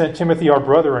writes, "We sent Timothy, our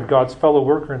brother and God's fellow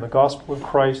worker in the gospel of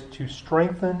Christ, to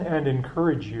strengthen and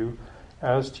encourage you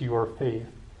as to your faith,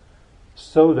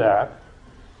 so that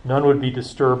none would be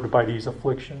disturbed by these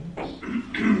afflictions.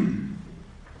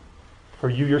 For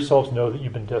you yourselves know that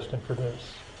you've been destined for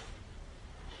this."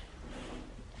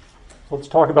 So let's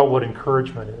talk about what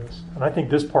encouragement is. And I think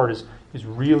this part is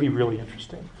really, really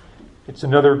interesting. It's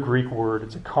another Greek word.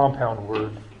 It's a compound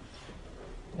word.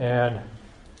 And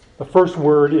the first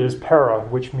word is para,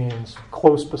 which means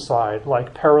close beside,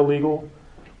 like paralegal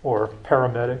or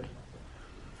paramedic.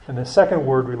 And the second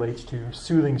word relates to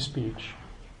soothing speech.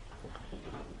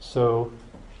 So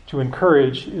to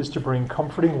encourage is to bring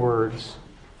comforting words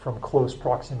from close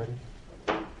proximity.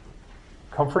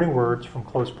 Comforting words from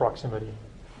close proximity.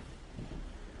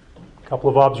 A couple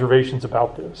of observations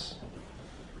about this.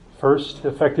 First,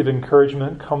 effective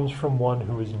encouragement comes from one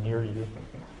who is near you.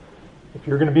 If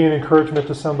you're going to be an encouragement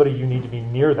to somebody, you need to be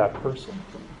near that person.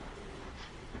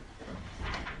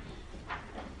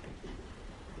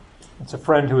 It's a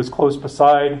friend who is close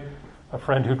beside, a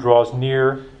friend who draws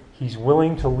near. He's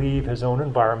willing to leave his own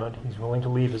environment. He's willing to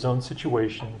leave his own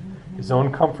situation, his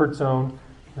own comfort zone,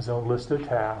 his own list of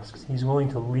tasks. He's willing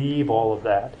to leave all of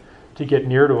that to get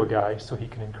near to a guy so he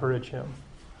can encourage him.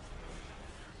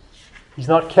 He's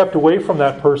not kept away from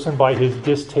that person by his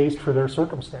distaste for their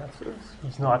circumstances.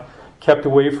 He's not kept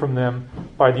away from them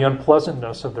by the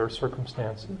unpleasantness of their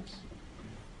circumstances.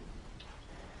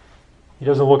 He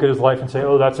doesn't look at his life and say,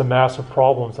 oh, that's a mass of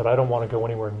problems that I don't want to go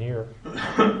anywhere near.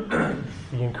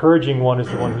 The encouraging one is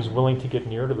the one who's willing to get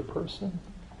near to the person.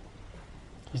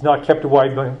 He is not kept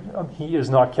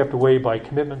away by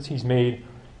commitments he's made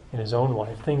in his own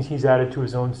life, things he's added to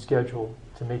his own schedule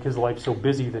to make his life so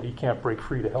busy that he can't break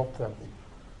free to help them.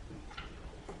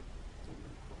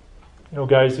 You know,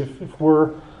 guys, if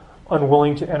we're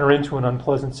unwilling to enter into an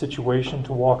unpleasant situation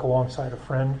to walk alongside a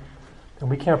friend, then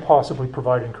we can't possibly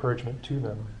provide encouragement to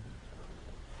them.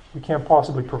 We can't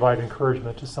possibly provide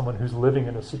encouragement to someone who's living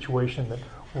in a situation that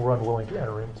we're unwilling to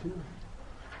enter into.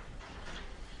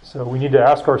 So we need to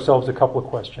ask ourselves a couple of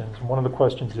questions. One of the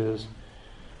questions is,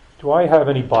 do I have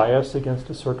any bias against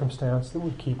a circumstance that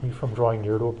would keep me from drawing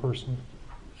near to a person?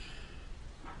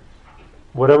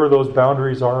 Whatever those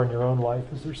boundaries are in your own life,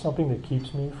 is there something that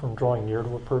keeps me from drawing near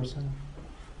to a person?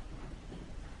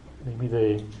 Maybe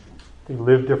they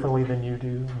live differently than you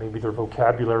do. Maybe their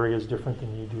vocabulary is different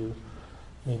than you do.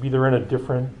 Maybe they're in a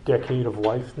different decade of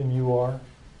life than you are.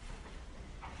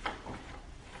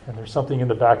 And there's something in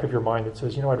the back of your mind that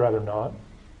says, I'd rather not.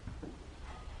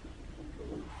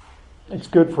 It's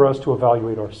good for us to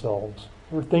evaluate ourselves.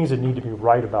 There are things that need to be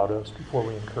right about us before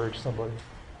we encourage somebody.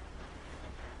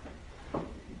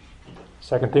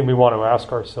 Second thing we want to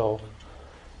ask ourselves,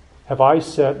 have I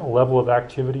set a level of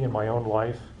activity in my own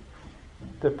life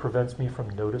that prevents me from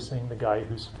noticing the guy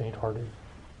who's faint-hearted?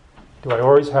 Do I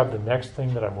always have the next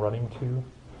thing that I'm running to?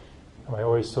 Am I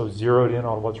always so zeroed in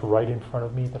on what's right in front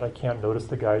of me that I can't notice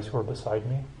the guys who are beside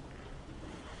me?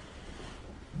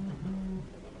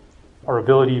 Our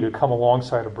ability to come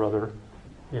alongside a brother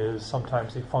is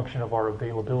sometimes a function of our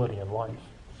availability in life.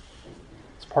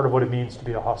 It's part of what it means to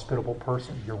be a hospitable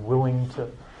person. You're willing to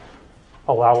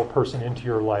allow a person into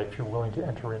your life. You're willing to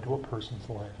enter into a person's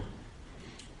life.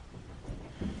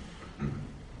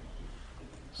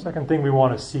 Second thing we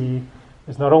want to see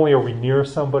is not only are we near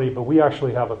somebody, but we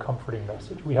actually have a comforting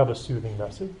message. We have a soothing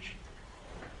message.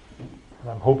 And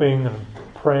I'm hoping and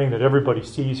praying that everybody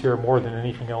sees here more than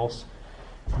anything else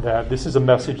that this is a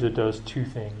message that does two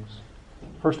things.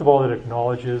 First of all, it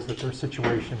acknowledges that their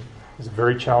situation is a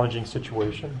very challenging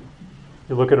situation.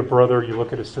 You look at a brother, you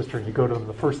look at a sister, and you go to them,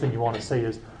 the first thing you want to say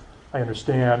is, I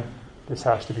understand this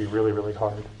has to be really, really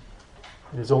hard.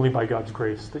 It is only by God's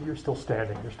grace that you're still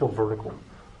standing, you're still vertical.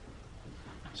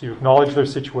 So you acknowledge their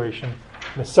situation.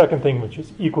 And the second thing, which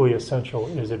is equally essential,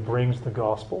 is it brings the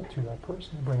gospel to that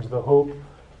person. It brings the hope,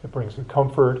 it brings the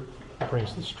comfort, it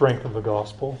brings the strength of the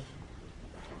gospel.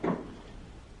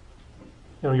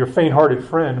 Your faint-hearted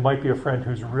friend might be a friend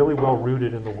who's really well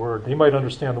rooted in the Word. They might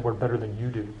understand the Word better than you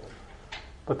do.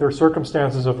 But their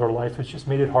circumstances of their life has just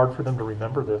made it hard for them to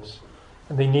remember this.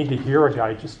 And they need to hear a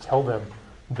guy just tell them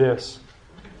this.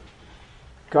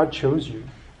 God chose you.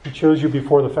 He chose you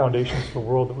before the foundations of the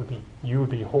world that you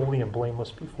would be holy and blameless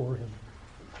before Him.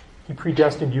 He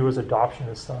predestined you as adoption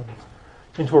as sons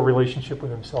into a relationship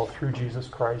with Himself through Jesus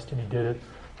Christ, and He did it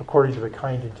according to the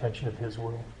kind intention of His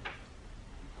will.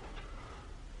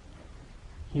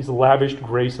 He's lavished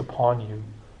grace upon you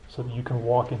so that you can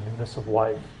walk in newness of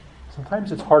life.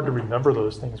 Sometimes it's hard to remember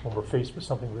those things when we're faced with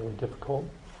something really difficult.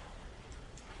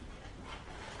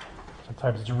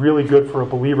 Sometimes it's really good for a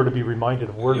believer to be reminded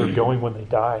of where they're going when they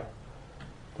die.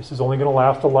 This is only going to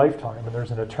last a lifetime, and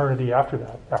there's an eternity after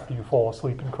that, after you fall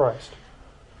asleep in Christ.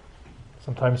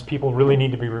 Sometimes people really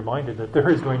need to be reminded that there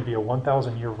is going to be a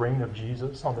 1,000-year reign of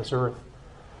Jesus on this earth,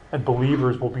 and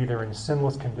believers will be there in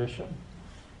sinless condition,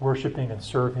 worshiping and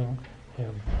serving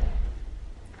Him.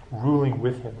 ruling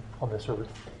with him on this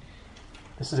earth.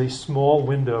 This is a small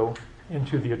window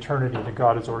into the eternity that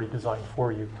God has already designed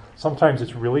for you. Sometimes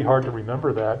it's really hard to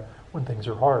remember that when things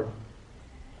are hard.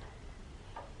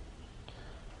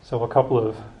 So a couple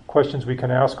of questions we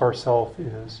can ask ourselves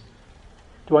is,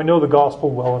 do I know the gospel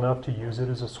well enough to use it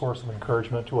as a source of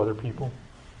encouragement to other people?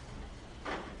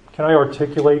 Can I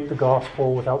articulate the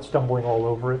gospel without stumbling all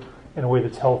over it in a way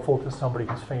that's helpful to somebody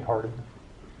who's faint-hearted?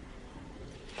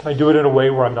 Can I do it in a way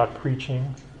where I'm not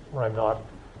preaching, where I'm not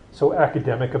so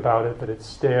academic about it that it's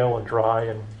stale and dry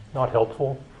and not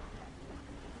helpful?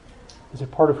 Is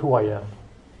it part of who I am?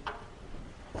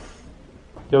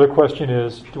 The other question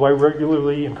is, do I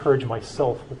regularly encourage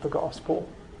myself with the gospel?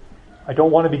 I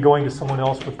don't want to be going to someone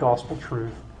else with gospel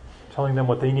truth, telling them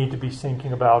what they need to be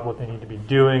thinking about, what they need to be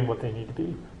doing, what they need to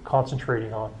be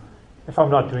concentrating on, if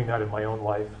I'm not doing that in my own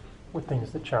life with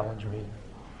things that challenge me.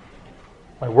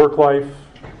 My work life,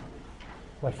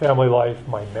 my family life,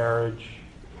 my marriage,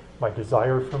 my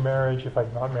desire for marriage if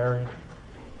I'm not married.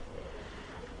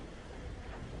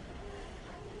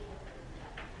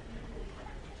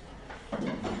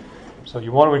 So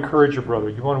you want to encourage your brother.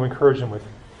 You want to encourage them with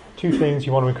two things.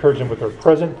 You want to encourage them with their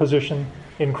present position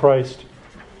in Christ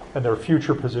and their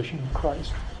future position in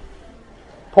Christ.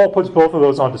 Paul puts both of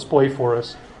those on display for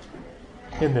us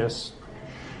in this.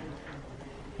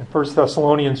 In 1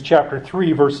 Thessalonians chapter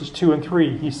 3, verses 2 and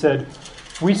 3, he said,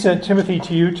 "We sent Timothy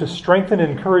to you to strengthen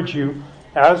and encourage you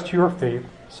as to your faith,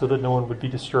 so that no one would be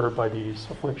disturbed by these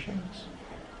afflictions."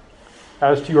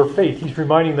 As to your faith, he's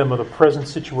reminding them of the present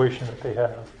situation that they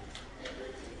have.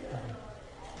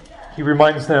 He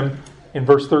reminds them in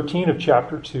verse 13 of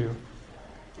chapter 2,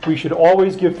 "We should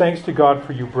always give thanks to God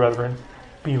for you, brethren,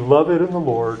 beloved in the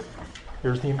Lord,"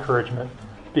 here's the encouragement,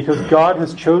 "because God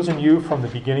has chosen you from the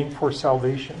beginning for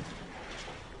salvation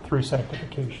through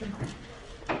sanctification."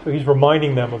 So he's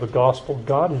reminding them of the gospel.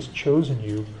 God has chosen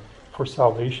you for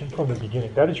salvation from the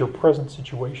beginning. That is your present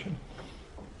situation.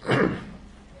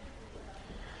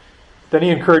 Then he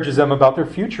encourages them about their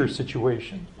future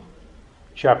situation.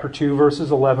 Chapter 2, verses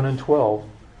 11 and 12.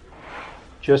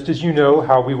 "Just as you know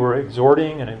how we were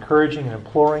exhorting and encouraging and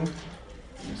imploring,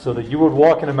 so that you would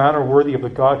walk in a manner worthy of the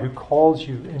God who calls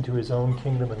you into his own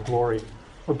kingdom and glory."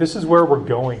 Look, this is where we're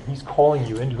going. He's calling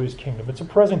you into his kingdom. It's a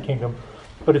present kingdom,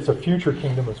 but it's a future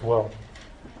kingdom as well.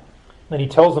 Then he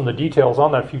tells them the details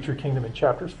on that future kingdom in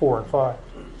chapters 4 and 5.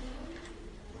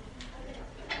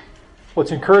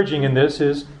 What's encouraging in this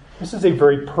is a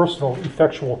very personal,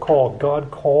 effectual call. God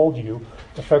called you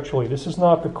effectually. This is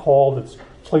not the call that's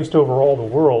placed over all the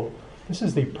world. This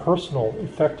is the personal,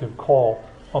 effective call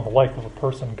on the life of a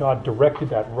person. God directed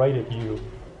that right at you.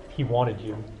 He wanted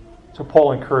you. So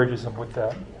Paul encourages them with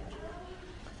that. And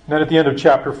then at the end of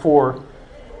chapter 4,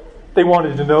 they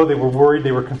wanted to know, they were worried,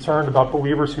 they were concerned about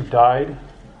believers who died.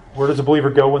 Where does a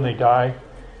believer go when they die?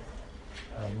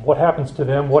 What happens to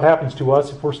them? What happens to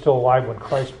us if we're still alive when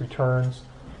Christ returns?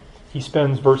 He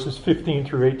spends verses 15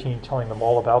 through 18 telling them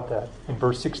all about that. In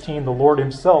verse 16, "The Lord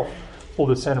himself will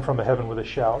descend from heaven with a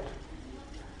shout.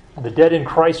 And the dead in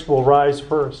Christ will rise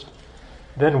first.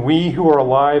 Then we who are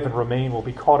alive and remain will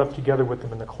be caught up together with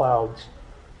them in the clouds."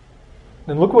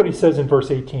 Then look what he says in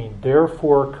verse 18.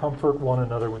 "Therefore comfort one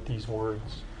another with these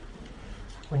words."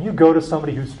 When you go to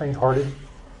somebody who's faint-hearted,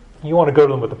 you want to go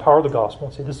to them with the power of the gospel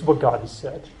and say, "This is what God has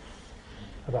said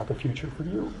about the future for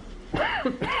you."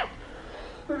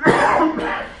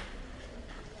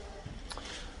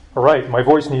 All right, my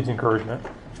voice needs encouragement.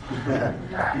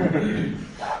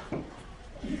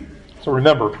 So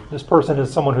remember, this person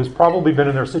is someone who's probably been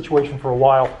in their situation for a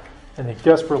while, and they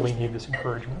desperately need this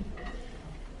encouragement.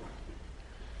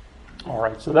 All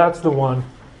right, so that's the one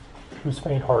who's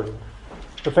faint-hearted.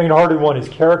 The faint-hearted one is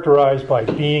characterized by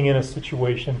being in a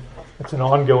situation that's an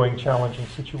ongoing, challenging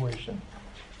situation.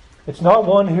 It's not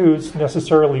one who's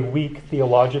necessarily weak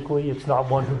theologically. It's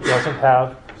not one who doesn't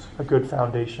have a good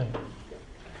foundation.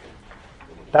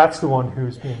 That's the one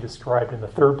who's being described in the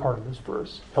third part of this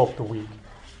verse, help the weak.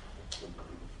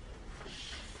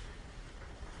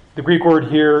 The Greek word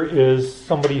here is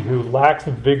somebody who lacks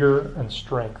in vigor and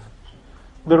strength.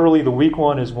 Literally, the weak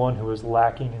one is one who is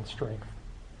lacking in strength.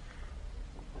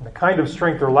 And the kind of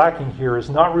strength they're lacking here is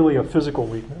not really a physical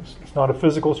weakness. It's not a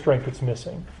physical strength that's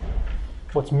missing.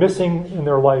 What's missing in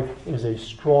their life is a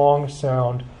strong,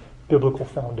 sound, biblical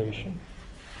foundation.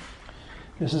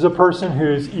 This is a person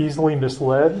who's easily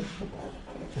misled.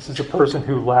 This is a person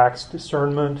who lacks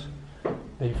discernment.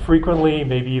 They frequently,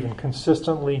 maybe even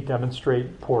consistently,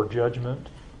 demonstrate poor judgment.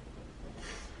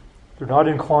 They're not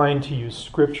inclined to use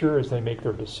Scripture as they make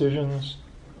their decisions.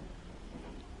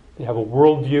 They have a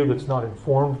worldview that's not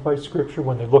informed by Scripture.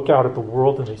 When they look out at the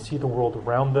world and they see the world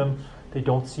around them, they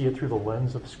don't see it through the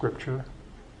lens of Scripture.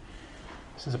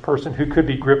 This is a person who could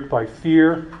be gripped by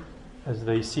fear as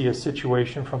they see a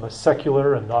situation from a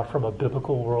secular and not from a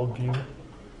biblical worldview.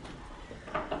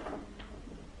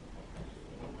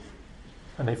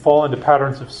 And they fall into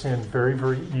patterns of sin very,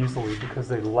 very easily because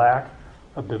they lack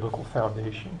a biblical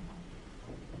foundation.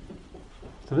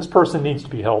 So this person needs to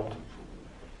be helped.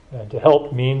 And to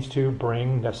help means to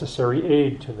bring necessary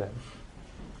aid to them.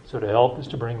 So to help is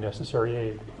to bring necessary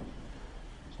aid.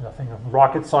 There's nothing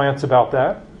rocket science about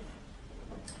that.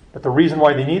 But the reason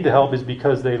why they need the help is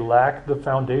because they lack the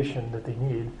foundation that they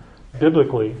need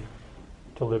biblically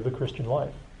to live the Christian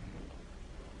life.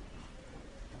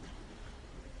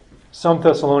 Some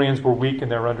Thessalonians were weak in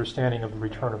their understanding of the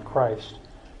return of Christ.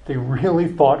 They really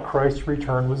thought Christ's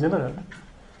return was imminent.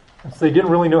 And so they didn't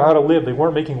really know how to live. They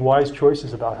weren't making wise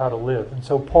choices about how to live. And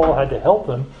so Paul had to help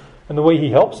them. And the way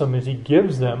he helps them is he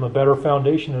gives them a better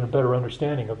foundation and a better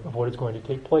understanding of what is going to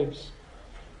take place.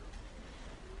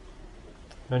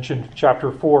 Mentioned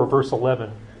chapter 4, verse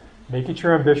 11. Make it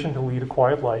your ambition to lead a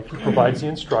quiet life. He provides the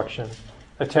instruction.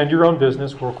 Attend your own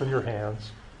business, work with your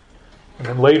hands. And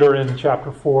then later in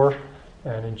chapter 4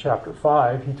 and in chapter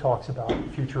 5, he talks about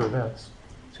future events.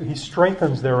 So he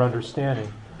strengthens their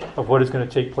understanding of what is going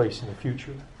to take place in the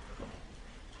future.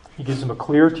 He gives them a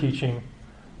clear teaching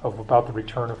about the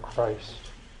return of Christ.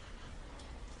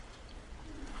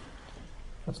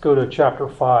 Let's go to chapter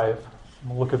 5.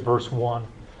 We'll look at verse 1.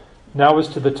 Now as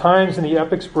to the times and the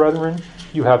epochs, brethren,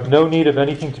 you have no need of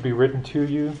anything to be written to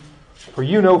you, for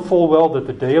you know full well that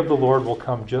the day of the Lord will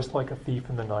come just like a thief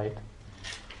in the night.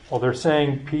 While they're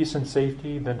saying peace and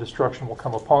safety, then destruction will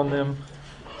come upon them.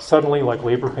 Suddenly, like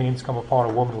labor pains come upon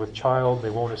a woman with child, they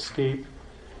won't escape.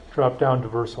 Drop down to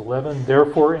verse 11.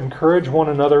 Therefore, encourage one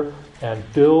another and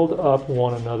build up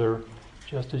one another,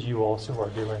 just as you also are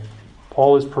doing.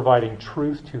 Paul is providing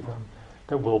truth to them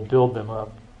that will build them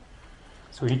up.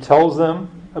 So he tells them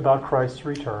about Christ's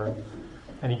return,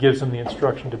 and he gives them the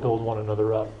instruction to build one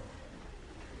another up.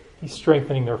 He's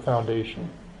strengthening their foundation.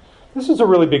 This is a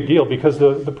really big deal because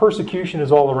the persecution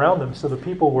is all around them, so the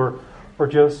people were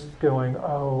just going,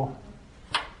 oh,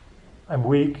 I'm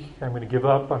weak, I'm going to give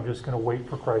up, I'm just going to wait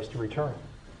for Christ to return.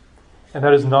 And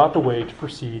that is not the way to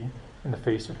proceed in the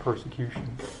face of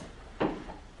persecution.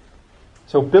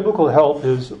 So biblical help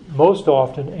is most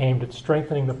often aimed at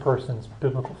strengthening the person's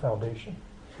biblical foundation.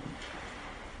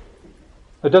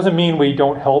 That doesn't mean we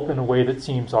don't help in a way that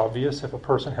seems obvious. If a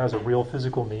person has a real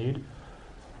physical need,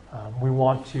 we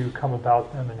want to come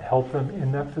about them and help them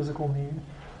in that physical need.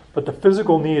 But the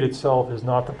physical need itself is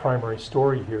not the primary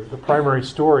story here. The primary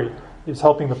story is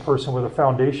helping the person with a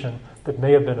foundation that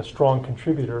may have been a strong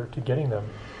contributor to getting them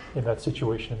in that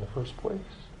situation in the first place.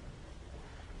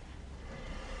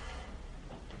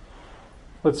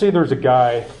 Let's say there's a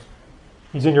guy,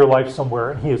 he's in your life somewhere,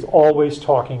 and he is always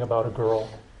talking about a girl.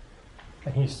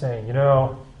 And he's saying, you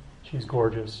know, she's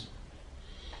gorgeous.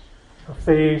 Her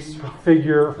face, her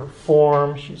figure, her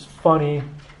form, she's funny.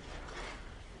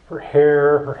 Her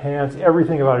hair, her hands,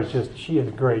 everything about it is just, she is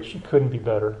great. She couldn't be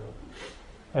better.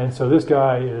 And so this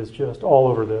guy is just all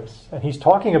over this. And he's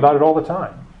talking about it all the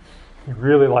time. He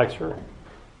really likes her.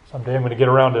 Someday I'm going to get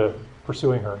around to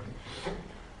pursuing her.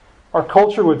 Our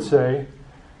culture would say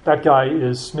that guy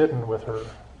is smitten with her.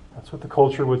 That's what the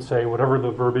culture would say, whatever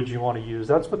the verbiage you want to use.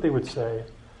 That's what they would say.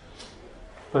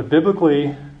 But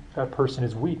biblically, that person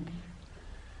is weak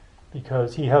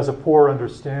because he has a poor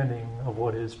understanding of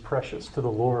what is precious to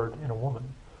the Lord in a woman.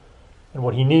 And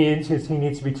what he needs is he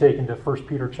needs to be taken to 1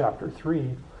 Peter chapter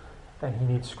 3, and he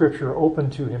needs Scripture open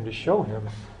to him to show him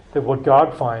that what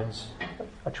God finds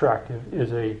attractive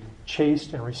is a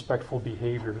chaste and respectful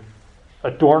behavior,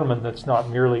 adornment that's not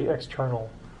merely external.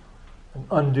 An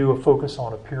undue focus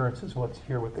on appearance is what's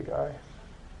here with the guy.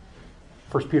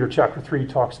 1 Peter chapter 3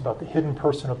 talks about the hidden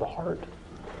person of the heart.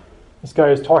 This guy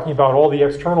is talking about all the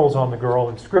externals on the girl,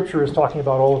 and Scripture is talking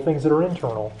about all the things that are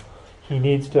internal. He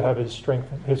needs to have his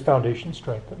foundation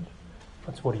strengthened.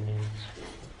 That's what he needs.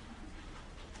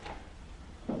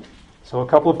 So a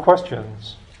couple of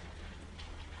questions.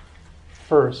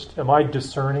 First, am I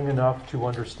discerning enough to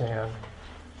understand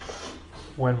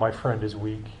when my friend is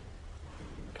weak?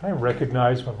 Can I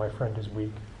recognize when my friend is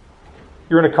weak?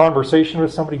 You're in a conversation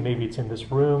with somebody, maybe it's in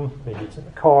this room, maybe it's in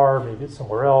the car, maybe it's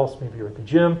somewhere else, maybe you're at the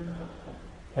gym,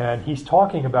 and he's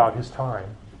talking about his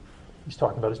time. He's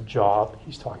talking about his job,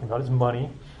 he's talking about his money,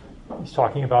 he's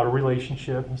talking about a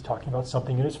relationship, he's talking about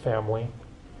something in his family.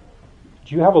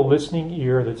 Do you have a listening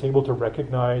ear that's able to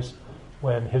recognize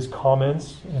when his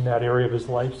comments in that area of his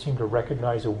life seem to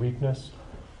recognize a weakness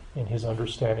in his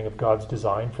understanding of God's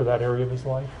design for that area of his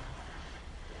life?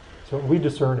 So are we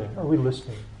discerning? Are we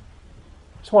listening?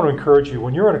 I just want to encourage you,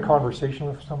 when you're in a conversation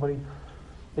with somebody,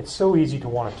 it's so easy to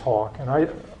want to talk. And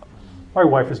my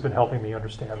wife has been helping me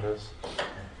understand this.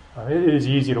 It is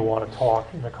easy to want to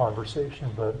talk in a conversation,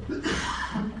 but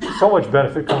so much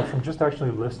benefit comes from just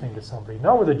actually listening to somebody.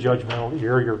 Not with a judgmental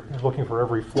ear, you're looking for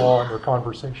every flaw in their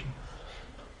conversation,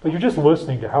 but you're just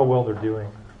listening to how well they're doing.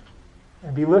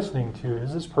 And be listening to,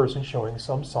 is this person showing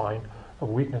some sign of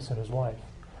weakness in his life?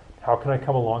 How can I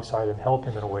come alongside and help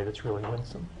him in a way that's really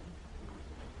winsome?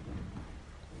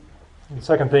 And the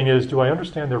second thing is, do I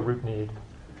understand their root need?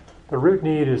 The root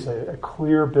need is a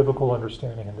clear biblical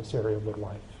understanding in this area of their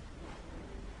life.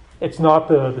 It's not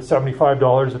the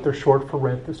 $75 that they're short for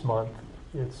rent this month.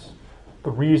 It's the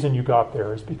reason you got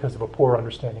there is because of a poor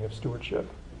understanding of stewardship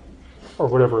or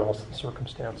whatever else the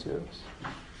circumstance is.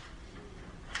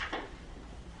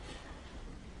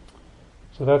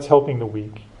 So that's helping the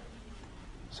weak.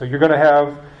 So you're going to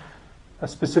have a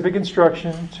specific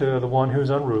instruction to the one who's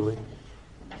unruly,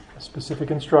 a specific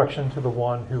instruction to the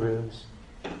one who is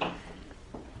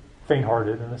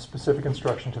faint-hearted, and a specific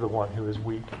instruction to the one who is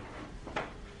weak.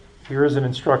 Here is an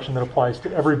instruction that applies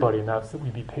to everybody, and that's that we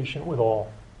be patient with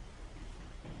all.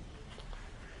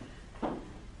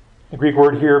 The Greek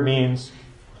word here means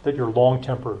that you're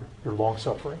long-tempered, you're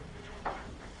long-suffering.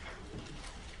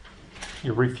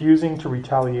 You're refusing to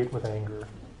retaliate with anger.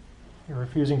 You're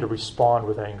refusing to respond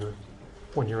with anger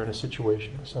when you're in a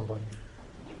situation with somebody.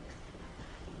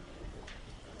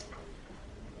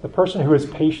 The person who is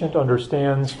patient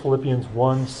understands Philippians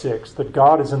 1:6, that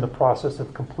God is in the process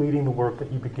of completing the work that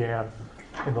he began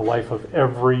in the life of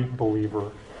every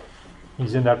believer.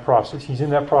 He's in that process. He's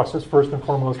in that process first and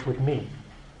foremost with me,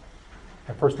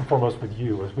 and first and foremost with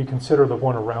you. As we consider the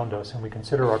one around us and we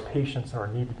consider our patience and our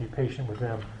need to be patient with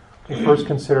them, we first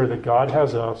consider that God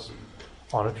has us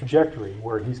on a trajectory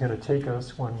where he's going to take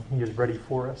us when he is ready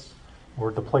for us. We're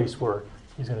at the place where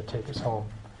he's going to take us home.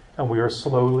 And we are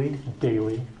slowly,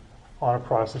 daily, on a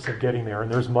process of getting there.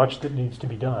 And there's much that needs to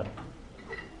be done.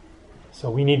 So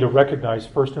we need to recognize,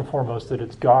 first and foremost, that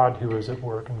it's God who is at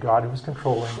work and God who is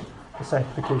controlling the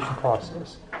sanctification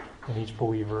process in each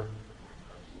believer.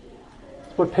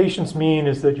 What patience means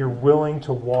is that you're willing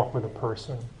to walk with a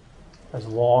person as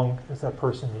long as that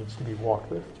person needs to be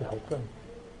walked with to help them.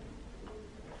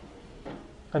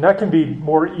 And that can be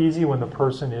more easy when the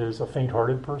person is a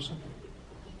faint-hearted person.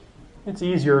 It's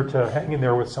easier to hang in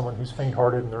there with someone who's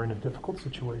faint-hearted and they're in a difficult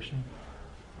situation.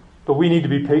 But we need to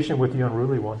be patient with the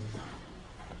unruly one.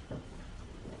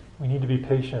 We need to be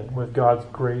patient with God's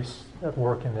grace at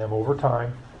work in them over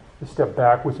time to step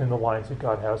back within the lines that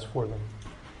God has for them,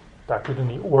 back within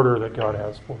the order that God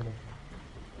has for them.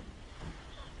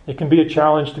 It can be a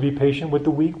challenge to be patient with the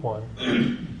weak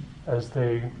one as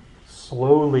they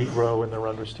slowly grow in their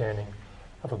understanding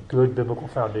of a good biblical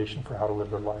foundation for how to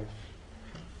live their life.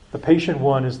 The patient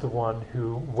one is the one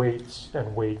who waits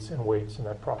and waits and waits in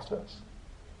that process.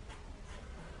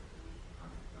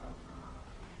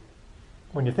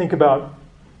 When you think about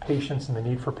patience and the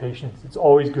need for patience, it's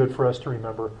always good for us to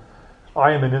remember,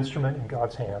 I am an instrument in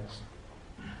God's hands.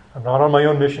 I'm not on my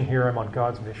own mission here, I'm on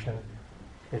God's mission.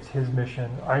 It's his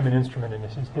mission. I'm an instrument in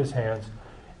his hands,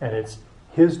 and it's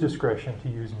his discretion to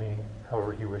use me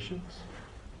however he wishes.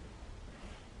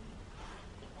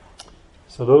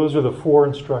 So those are the 4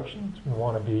 instructions. We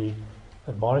want to be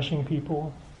admonishing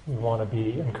people. We want to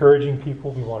be encouraging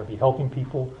people. We want to be helping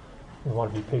people. We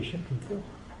want to be patient people.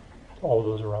 All of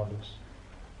those around us.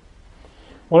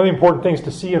 One of the important things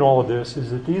to see in all of this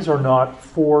is that these are not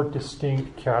 4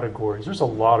 distinct categories. There's a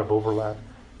lot of overlap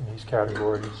in these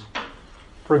categories.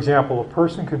 For example, a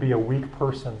person could be a weak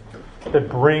person that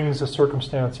brings a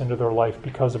circumstance into their life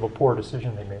because of a poor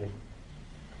decision they made.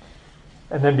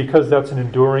 And then because that's an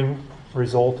enduring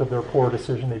result of their poor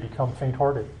decision, they become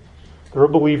faint-hearted. They're a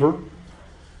believer,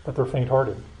 but they're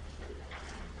faint-hearted.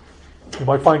 You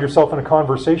might find yourself in a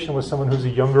conversation with someone who's a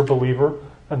younger believer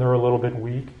and they're a little bit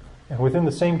weak. And within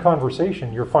the same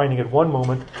conversation, you're finding at one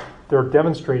moment they're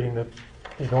demonstrating that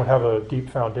they don't have a deep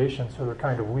foundation, so they're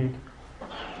kind of weak.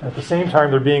 And at the same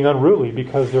time, they're being unruly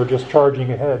because they're just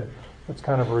charging ahead. It's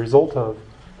kind of a result of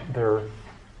their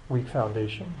weak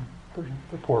foundation, their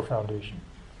poor foundation.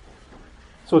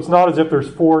 So it's not as if there's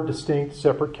 4 distinct,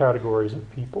 separate categories of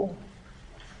people.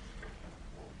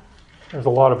 There's a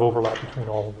lot of overlap between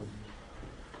all of them.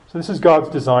 So this is God's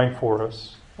design for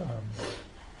us.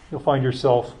 You'll find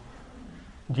yourself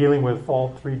dealing with all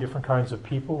 3 different kinds of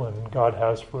people, and God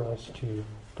has for us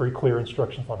very clear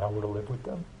instructions on how we're to live with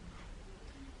them.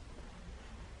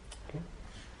 Okay.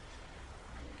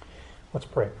 Let's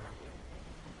pray.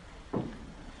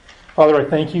 Father, I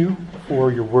thank you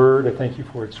for your word. I thank you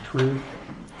for its truth.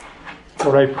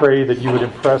 Lord, I pray that you would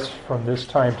impress from this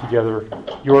time together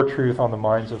your truth on the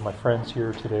minds of my friends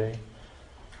here today.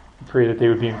 I pray that they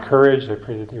would be encouraged. I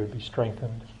pray that they would be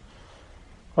strengthened.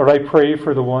 Lord, I pray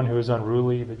for the one who is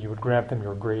unruly, that you would grant them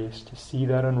your grace to see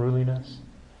that unruliness.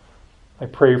 I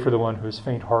pray for the one who is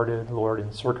faint-hearted, Lord,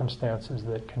 in circumstances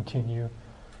that continue.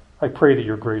 I pray that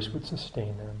your grace would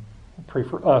sustain them. I pray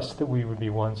for us that we would be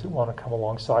ones that want to come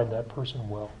alongside that person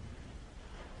well.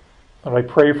 Lord, I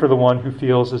pray for the one who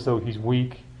feels as though he's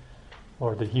weak,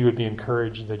 Lord, that he would be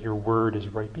encouraged that your word is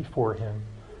right before him.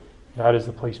 That is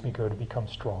the place we go to become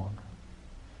strong.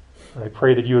 And I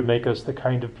pray that you would make us the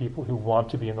kind of people who want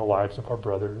to be in the lives of our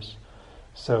brothers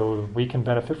so we can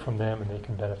benefit from them and they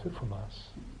can benefit from us.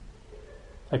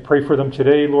 I pray for them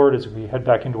today, Lord, as we head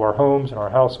back into our homes and our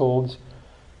households,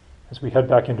 as we head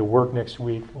back into work next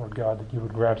week, Lord God, that you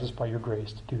would grant us by your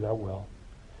grace to do that well.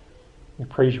 We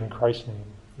praise you in Christ's name.